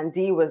 And plan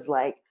D was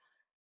like,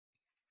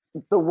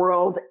 the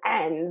world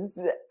ends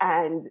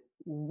and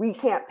we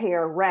can't pay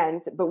our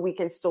rent, but we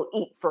can still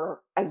eat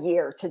for a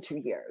year to 2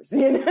 years,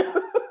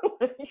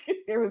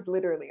 There was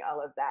literally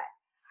all of that.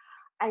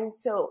 And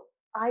so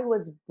I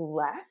was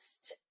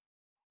blessed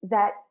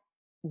that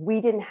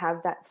we didn't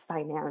have that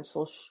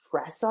financial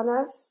stress on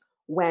us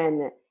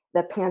when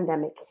the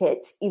pandemic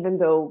hit, even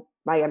though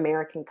my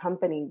American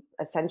company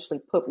essentially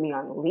put me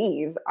on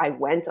leave. I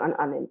went on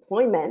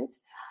unemployment.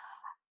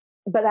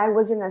 But I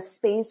was in a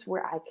space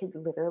where I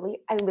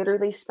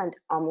literally spent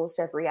almost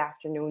every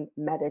afternoon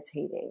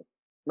meditating,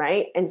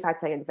 right? In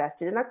fact, I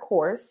invested in a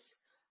course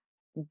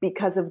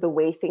because of the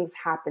way things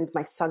happened.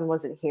 My son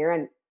wasn't here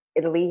and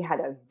Italy had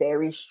a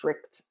very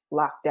strict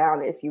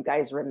lockdown, if you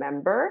guys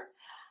remember.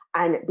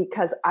 And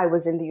because I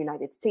was in the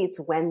United States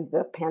when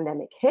the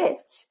pandemic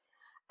hit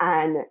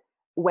and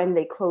when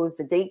they closed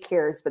the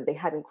daycares, but they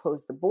hadn't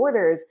closed the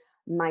borders,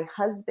 my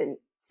husband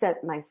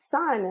sent my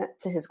son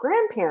to his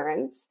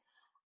grandparents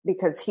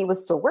because he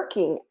was still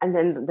working. And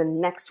then the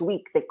next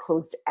week they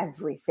closed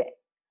everything.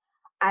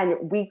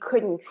 And we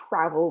couldn't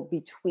travel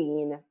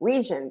between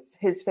regions.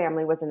 His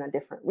family was in a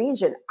different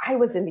region. I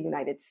was in the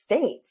United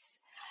States.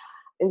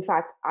 In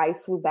fact, I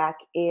flew back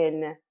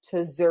in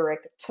to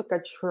Zurich, took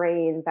a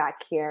train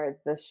back here,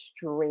 the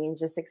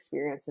strangest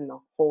experience in the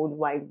whole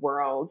wide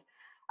world.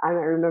 And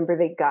I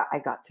remember I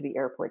got to the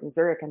airport in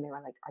Zurich and they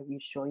were like, are you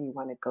sure you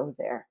want to go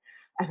there?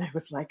 And I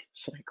was like,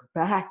 should I go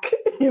back,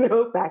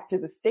 back to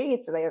the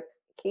States? And I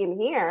came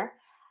here.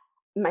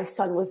 My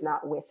son was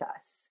not with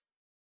us,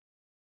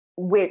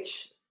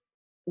 which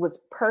was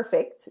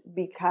perfect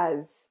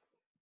because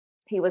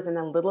he was in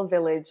a little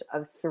village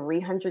of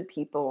 300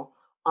 people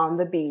on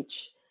the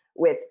beach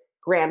with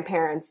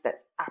grandparents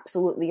that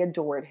absolutely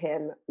adored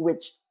him,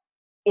 which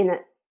in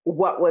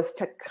what was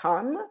to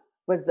come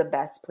was the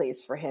best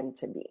place for him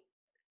to be.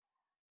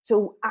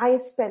 So I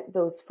spent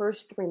those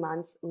first 3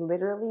 months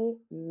literally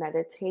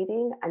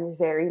meditating and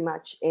very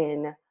much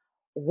in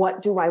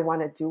what do I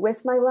want to do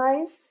with my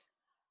life?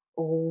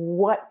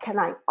 What can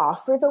I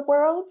offer the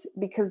world?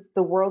 Because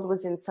the world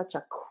was in such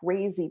a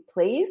crazy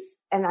place.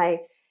 And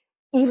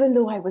even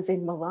though I was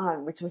in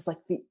Milan, which was like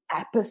the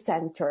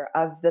epicenter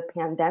of the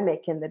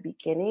pandemic in the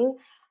beginning,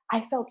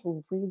 I felt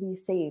really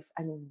safe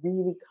and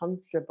really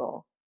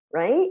comfortable,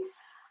 right?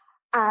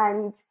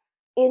 And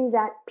in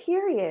that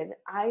period,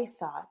 I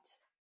thought,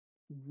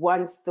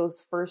 once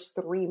those first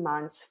 3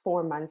 months,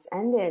 4 months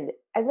ended,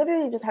 I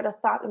literally just had a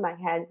thought in my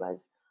head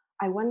was,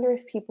 I wonder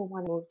if people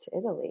want to move to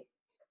Italy.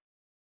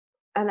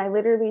 And I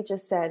literally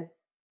just said,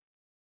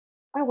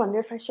 I wonder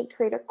if I should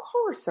create a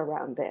course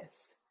around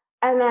this.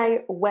 And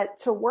I went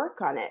to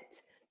work on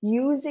it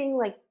using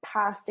like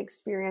past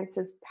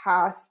experiences,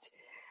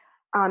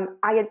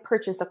 I had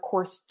purchased a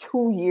course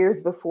 2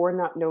 years before,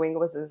 not knowing it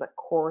was a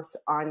course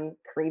on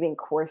creating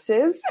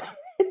courses.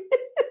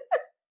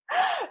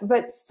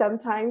 But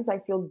sometimes I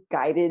feel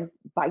guided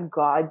by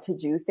God to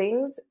do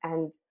things.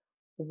 And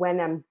when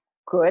I'm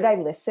good, I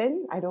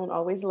listen. I don't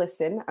always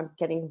listen. I'm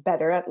getting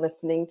better at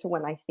listening to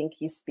when I think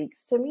he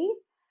speaks to me.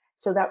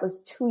 So that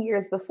was 2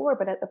 years before.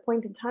 But at the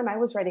point in time, I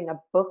was writing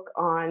a book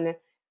on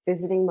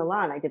visiting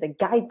Milan. I did a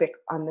guidebook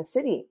on the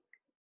city.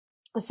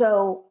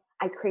 So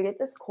I created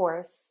this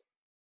course.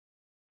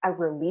 I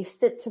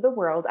released it to the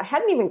world. I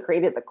hadn't even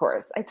created the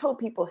course. I told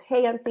people,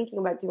 hey, I'm thinking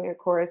about doing a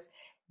course.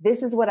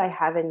 This is what I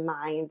have in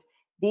mind.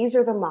 These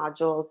are the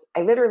modules.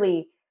 I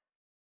literally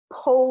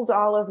pulled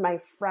all of my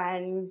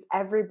friends,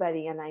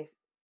 everybody, and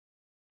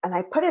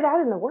I put it out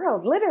in the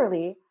world,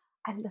 literally.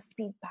 And the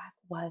feedback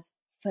was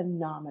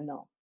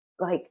phenomenal,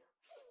 like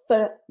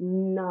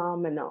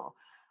phenomenal.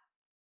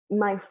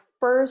 My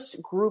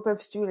first group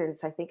of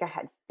students, I think I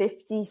had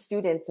 50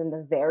 students in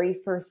the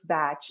very first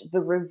batch.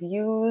 The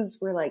reviews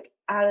were like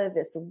out of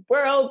this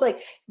world.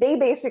 Like they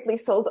basically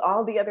sold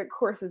all the other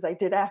courses I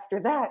did after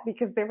that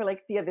because they were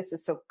like, Thea, this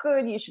is so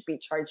good. You should be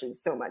charging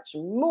so much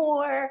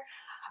more.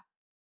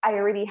 I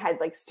already had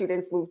like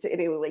students move to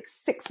Italy like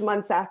 6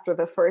 months after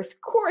the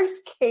first course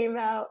came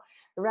out,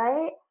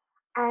 right?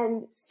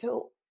 And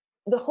so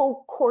the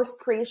whole course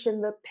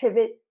creation, the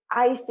pivot,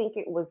 I think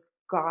it was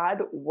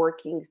God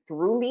working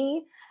through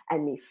me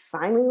and me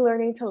finally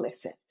learning to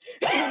listen.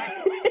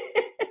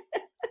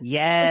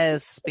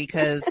 Yes,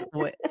 because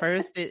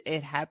first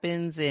it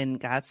happens and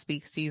God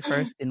speaks to you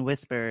first in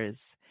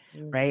whispers,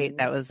 right?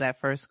 That was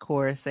that first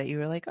course that you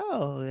were like,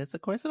 oh, it's a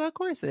course about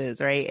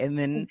courses, right? And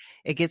then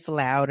it gets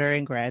louder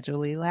and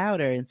gradually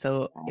louder. And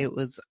so it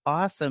was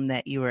awesome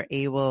that you were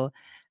able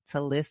to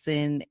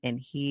listen and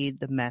heed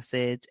the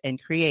message and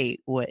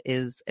create what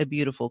is a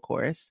beautiful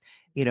course.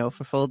 You know,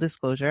 for full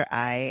disclosure,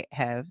 I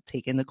have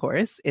taken the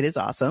course. It is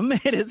awesome.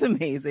 It is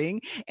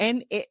amazing.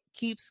 And it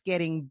keeps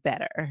getting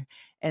better.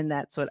 And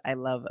that's what I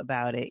love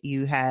about it.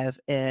 You have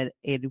a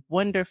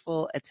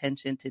wonderful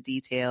attention to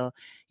detail.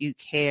 You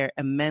care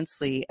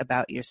immensely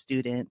about your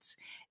students.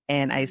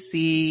 And I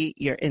see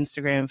your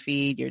Instagram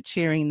feed, you're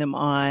cheering them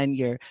on,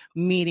 you're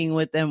meeting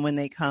with them when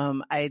they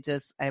come. I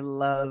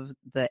love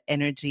the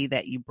energy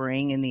that you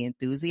bring and the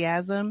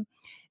enthusiasm.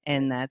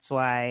 And that's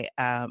why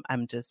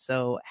I'm just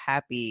so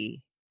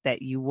happy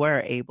that you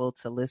were able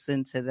to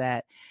listen to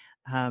that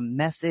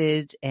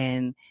message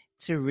and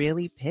to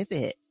really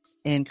pivot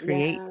and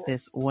create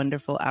this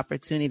wonderful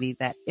opportunity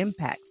that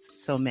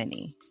impacts so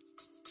many.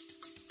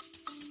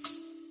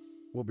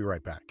 We'll be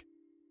right back.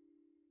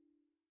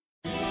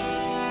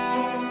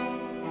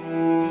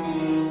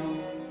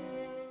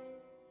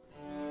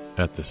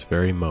 At this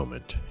very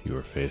moment, you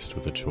are faced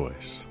with a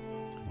choice.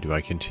 Do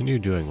I continue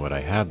doing what I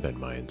have been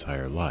my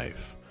entire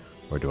life,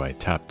 or do I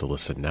tap the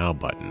Listen Now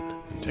button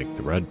and take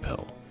the red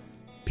pill?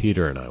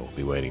 Peter and I will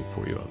be waiting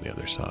for you on the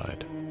other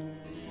side.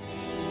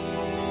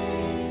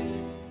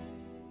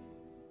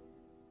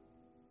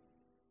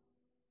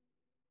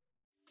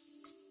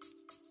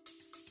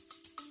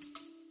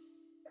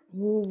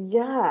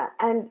 Yeah.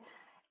 And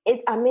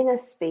I'm in a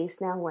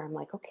space now where I'm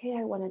like, okay,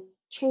 I want to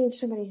change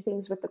so many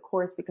things with the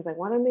course because I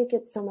want to make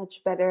it so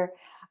much better.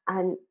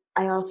 And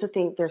I also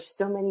think there's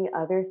so many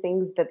other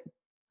things that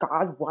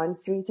God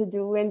wants me to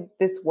do in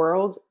this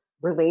world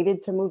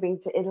related to moving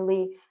to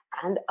Italy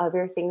and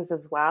other things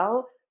as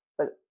well,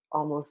 but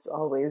almost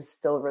always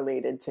still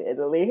related to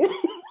Italy.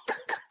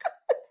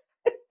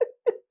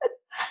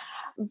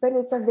 But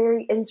it's a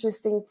very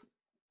interesting,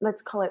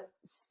 let's call it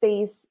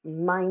space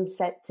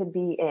mindset to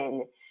be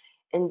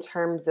in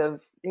terms of,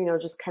 you know,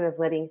 just kind of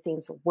letting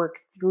things work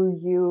through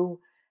you,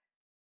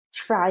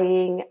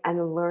 trying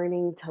and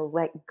learning to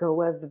let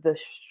go of the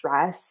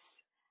stress.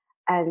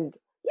 And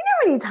you know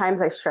how many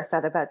times I stress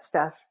out about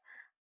stuff?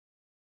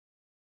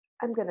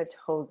 I'm going to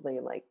totally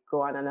like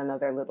go on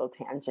another little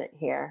tangent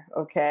here.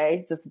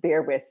 Okay. Just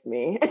bear with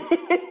me.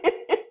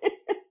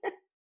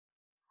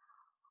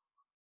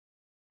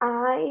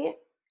 I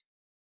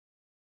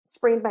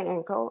sprained my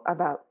ankle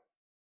about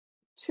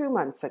 2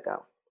 months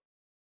ago.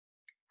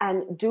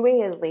 And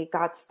doing Italy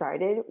got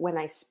started when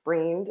I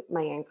sprained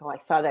my ankle. I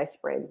thought I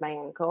sprained my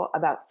ankle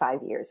about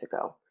 5 years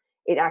ago.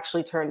 It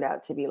actually turned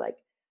out to be like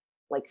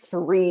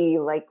 3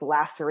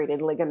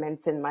 lacerated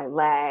ligaments in my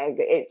leg.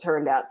 It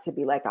turned out to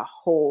be like a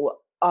whole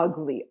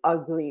ugly,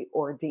 ugly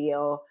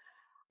ordeal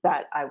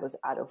that I was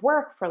out of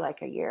work for like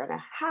 1.5 years,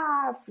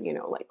 you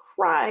know, like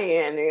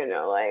crying, you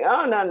know, like,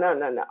 oh,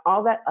 no,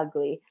 all that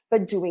ugly.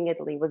 But doing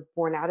Italy was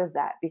born out of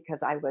that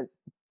because I was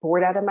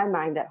bored out of my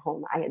mind at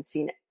home. I had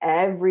seen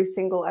every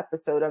single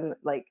episode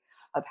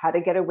of How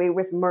to Get Away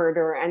with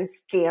Murder and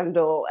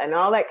Scandal and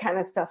all that kind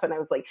of stuff. And I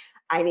was like,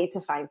 I need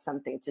to find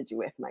something to do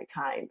with my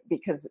time,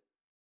 because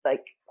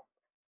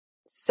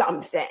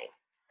something.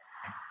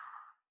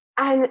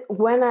 And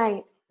when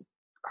I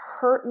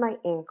hurt my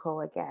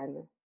ankle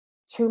again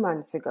 2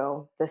 months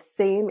ago, the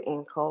same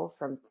ankle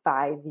from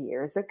 5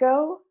 years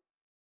ago,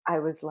 I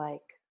was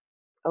like,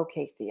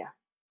 okay, Thea,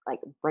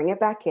 bring it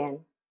back in.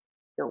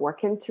 You're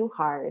working too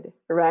hard,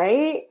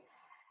 right?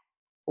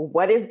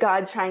 What is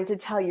God trying to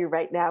tell you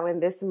right now in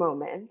this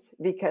moment?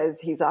 Because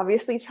he's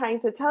obviously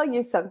trying to tell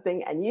you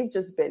something, and you've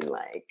just been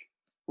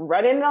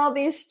running all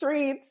these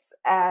streets,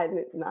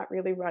 and not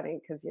really running,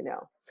 because,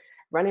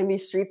 running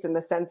these streets in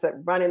the sense that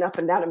running up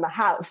and down in my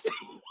house.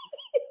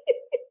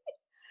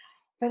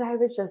 But I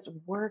was just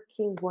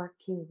working,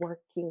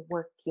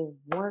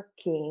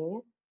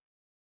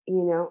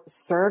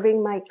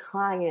 serving my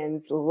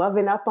clients,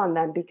 loving up on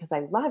them because I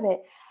love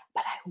it.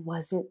 But I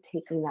wasn't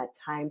taking that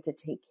time to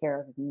take care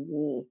of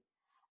me.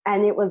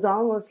 And it was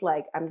almost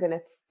like, I'm going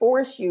to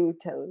force you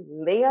to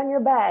lay on your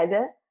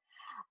bed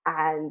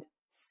and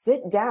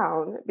sit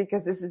down,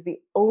 because this is the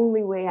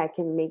only way I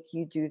can make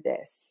you do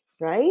this,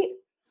 right?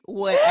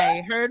 What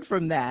I heard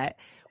from that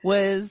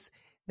was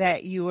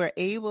that you were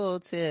able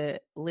to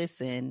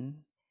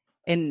listen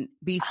and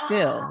be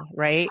still,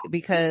 right?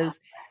 Because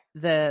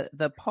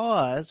the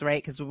pause,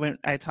 right? Because when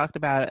I talked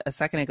about it a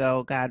second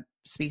ago, God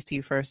speaks to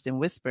you first in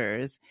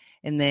whispers,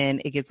 and then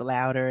it gets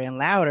louder and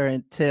louder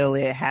until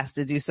it has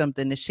to do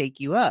something to shake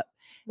you up.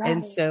 Right.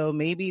 And so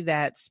maybe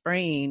that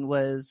sprain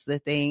was the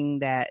thing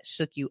that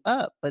shook you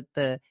up. But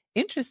the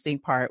interesting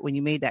part, when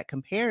you made that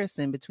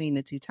comparison between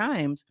the two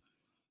times,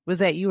 was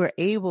that you were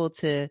able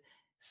to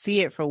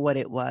see it for what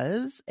it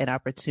was: an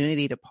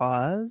opportunity to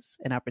pause,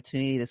 an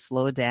opportunity to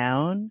slow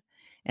down,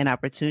 an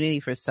opportunity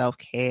for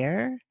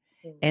self-care.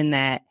 Mm-hmm. And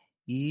that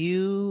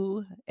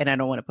you, and I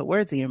don't want to put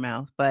words in your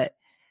mouth, but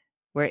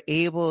were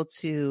able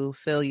to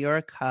fill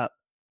your cup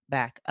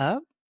back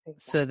up.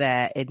 Exactly. So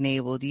that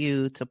enabled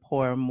you to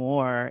pour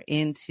more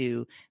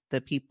into the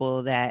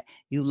people that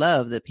you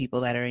love, the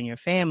people that are in your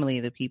family,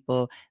 the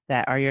people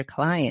that are your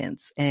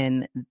clients.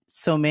 And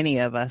so many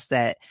of us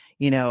that,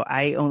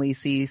 I only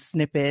see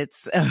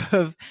snippets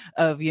of,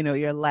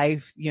 your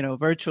life,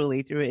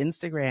 virtually through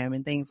Instagram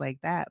and things like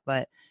that.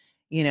 But,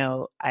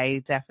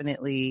 I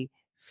definitely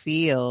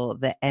feel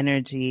the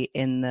energy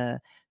and the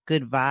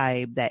good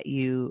vibe that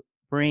you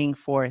bring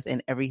forth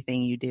in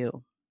everything you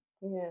do.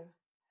 Yeah.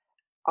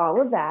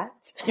 All of that.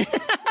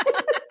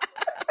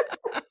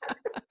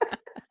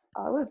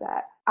 All of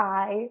that.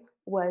 I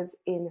was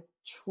in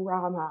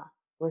trauma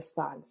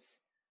response.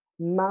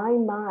 My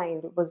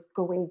mind was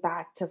going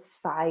back to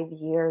 5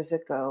 years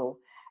ago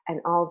and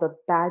all the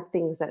bad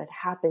things that had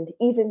happened,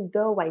 even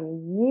though I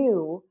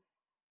knew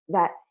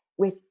that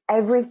with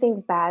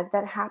everything bad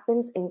that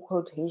happens, in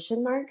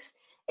quotation marks,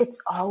 it's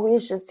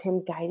always just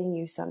him guiding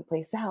you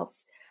someplace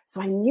else.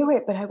 So I knew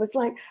it, but I was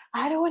like,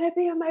 I don't want to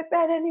be in my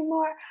bed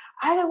anymore.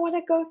 I don't want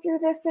to go through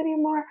this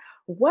anymore.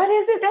 What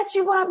is it that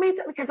you want me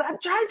to, because I'm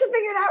trying to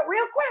figure it out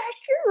real quick,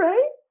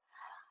 right?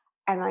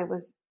 And I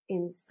was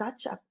in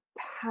such a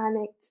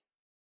panicked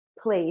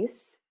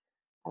place.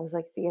 I was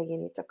like, Thea, you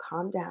need to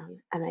calm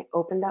down. And I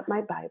opened up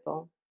my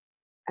Bible,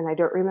 and I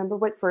don't remember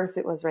what verse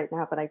it was right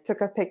now, but I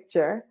took a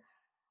picture,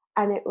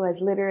 and it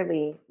was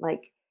literally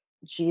like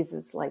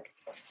Jesus,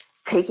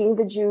 taking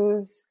the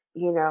Jews,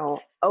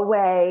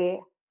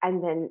 away,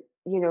 and then,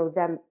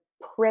 them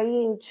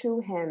praying to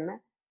him.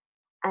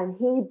 And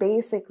he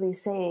basically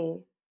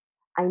saying,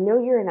 I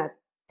know you're in a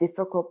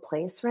difficult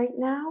place right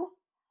now,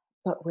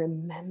 but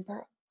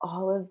remember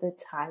all of the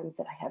times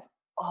that I have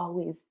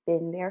always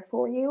been there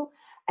for you,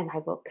 and I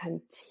will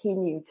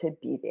continue to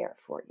be there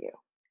for you,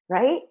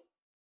 right?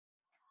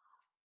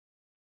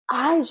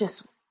 I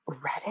just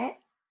read it,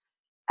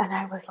 and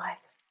I was like,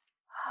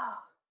 oh.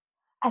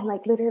 And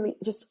literally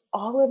just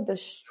all of the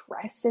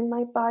stress in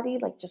my body,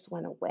 just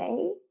went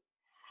away.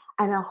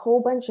 And a whole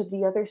bunch of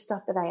the other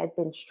stuff that I had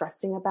been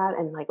stressing about,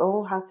 and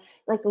how,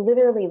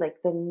 literally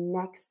the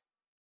next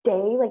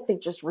day, they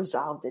just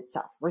resolved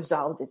itself.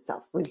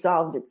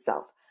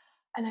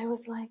 And I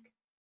was like,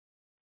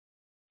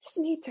 just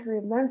need to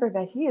remember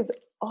that he is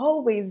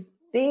always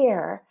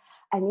there.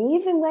 And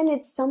even when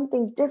it's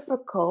something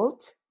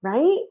difficult,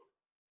 right?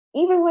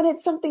 Even when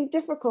it's something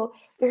difficult,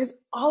 there's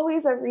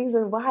always a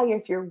reason why,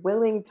 if you're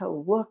willing to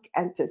look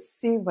and to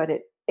see what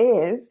it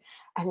is.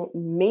 And it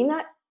may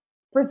not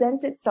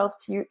present itself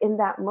to you in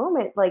that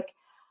moment.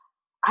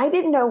 I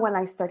didn't know when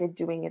I started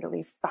doing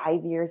Italy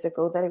 5 years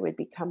ago that it would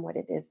become what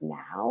it is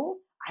now.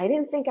 I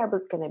didn't think I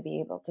was going to be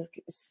able to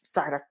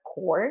start a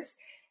course,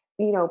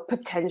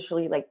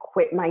 potentially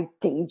quit my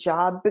day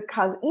job,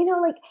 because,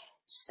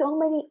 so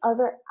many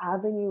other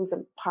avenues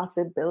and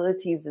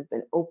possibilities have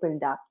been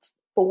opened up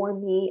for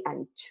me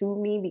and to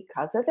me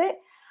because of it.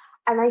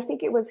 And I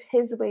think it was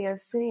his way of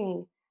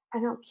saying,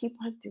 and I'll keep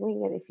on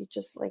doing it if you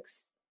just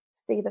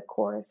stay the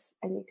course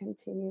and you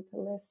continue to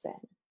listen.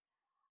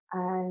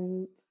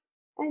 And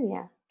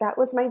yeah, that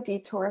was my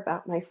detour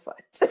about my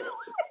foot.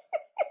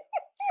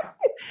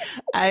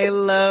 I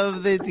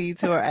love the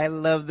detour. I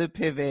love the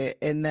pivot.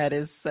 And that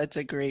is such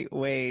a great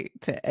way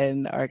to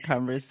end our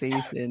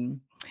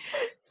conversation.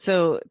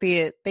 So,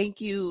 Thea,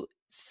 thank you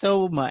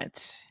so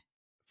much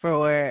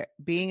for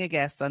being a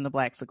guest on the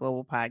Blaxit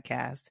Global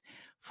podcast,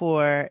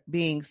 for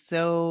being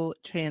so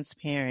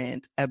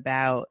transparent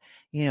about,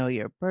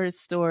 your birth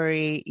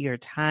story, your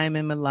time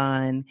in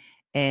Milan,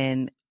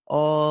 and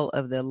all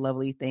of the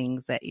lovely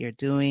things that you're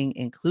doing,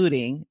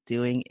 including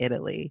doing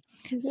Italy.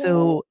 Yeah.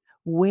 So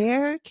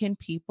where can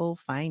people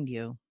find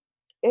you?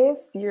 If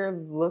you're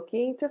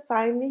looking to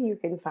find me, you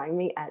can find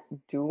me at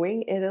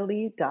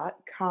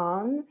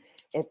doingitaly.com.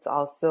 It's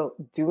also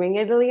Doing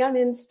Italy on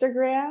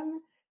Instagram,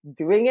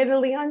 Doing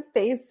Italy on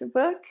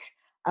Facebook.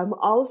 I'm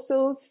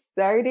also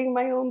starting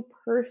my own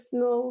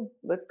personal,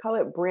 let's call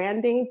it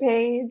branding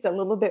page, a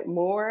little bit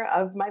more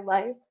of my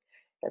life.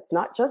 That's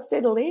not just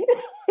Italy.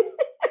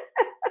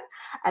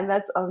 And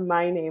that's on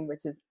my name,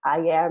 which is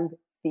I am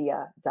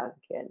Thea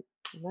Duncan.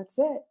 And that's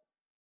it.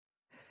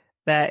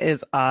 That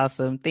is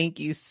awesome. Thank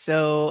you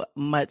so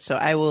much. So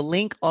I will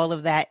link all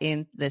of that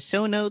in the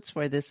show notes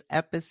for this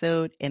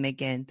episode. And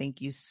again,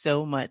 thank you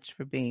so much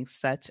for being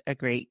such a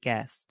great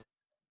guest.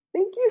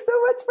 Thank you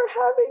so much for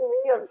having me.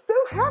 I'm so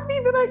happy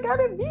that I got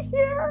to be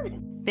here.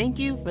 Thank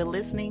you for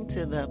listening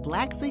to the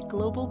Blaxit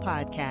Global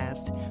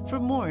Podcast. For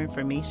more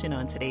information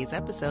on today's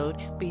episode,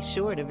 be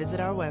sure to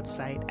visit our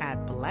website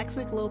at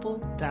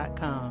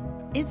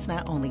blaxitglobal.com. It's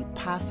not only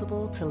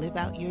possible to live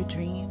out your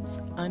dreams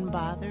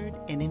unbothered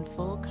and in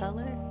full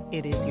color,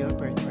 it is your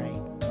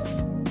birthright.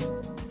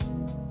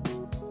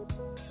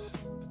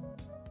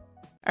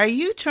 Are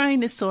you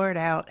trying to sort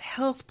out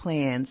health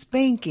plans,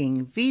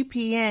 banking,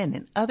 VPN,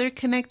 and other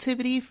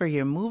connectivity for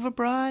your move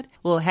abroad?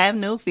 Well, have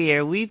no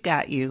fear. We've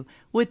got you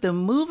with the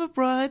Move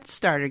Abroad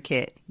Starter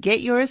Kit. Get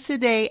yours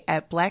today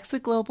at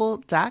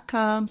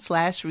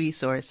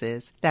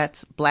blaxitglobal.com/resources.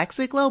 That's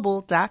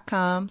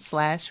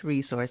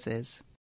blaxitglobal.com/resources.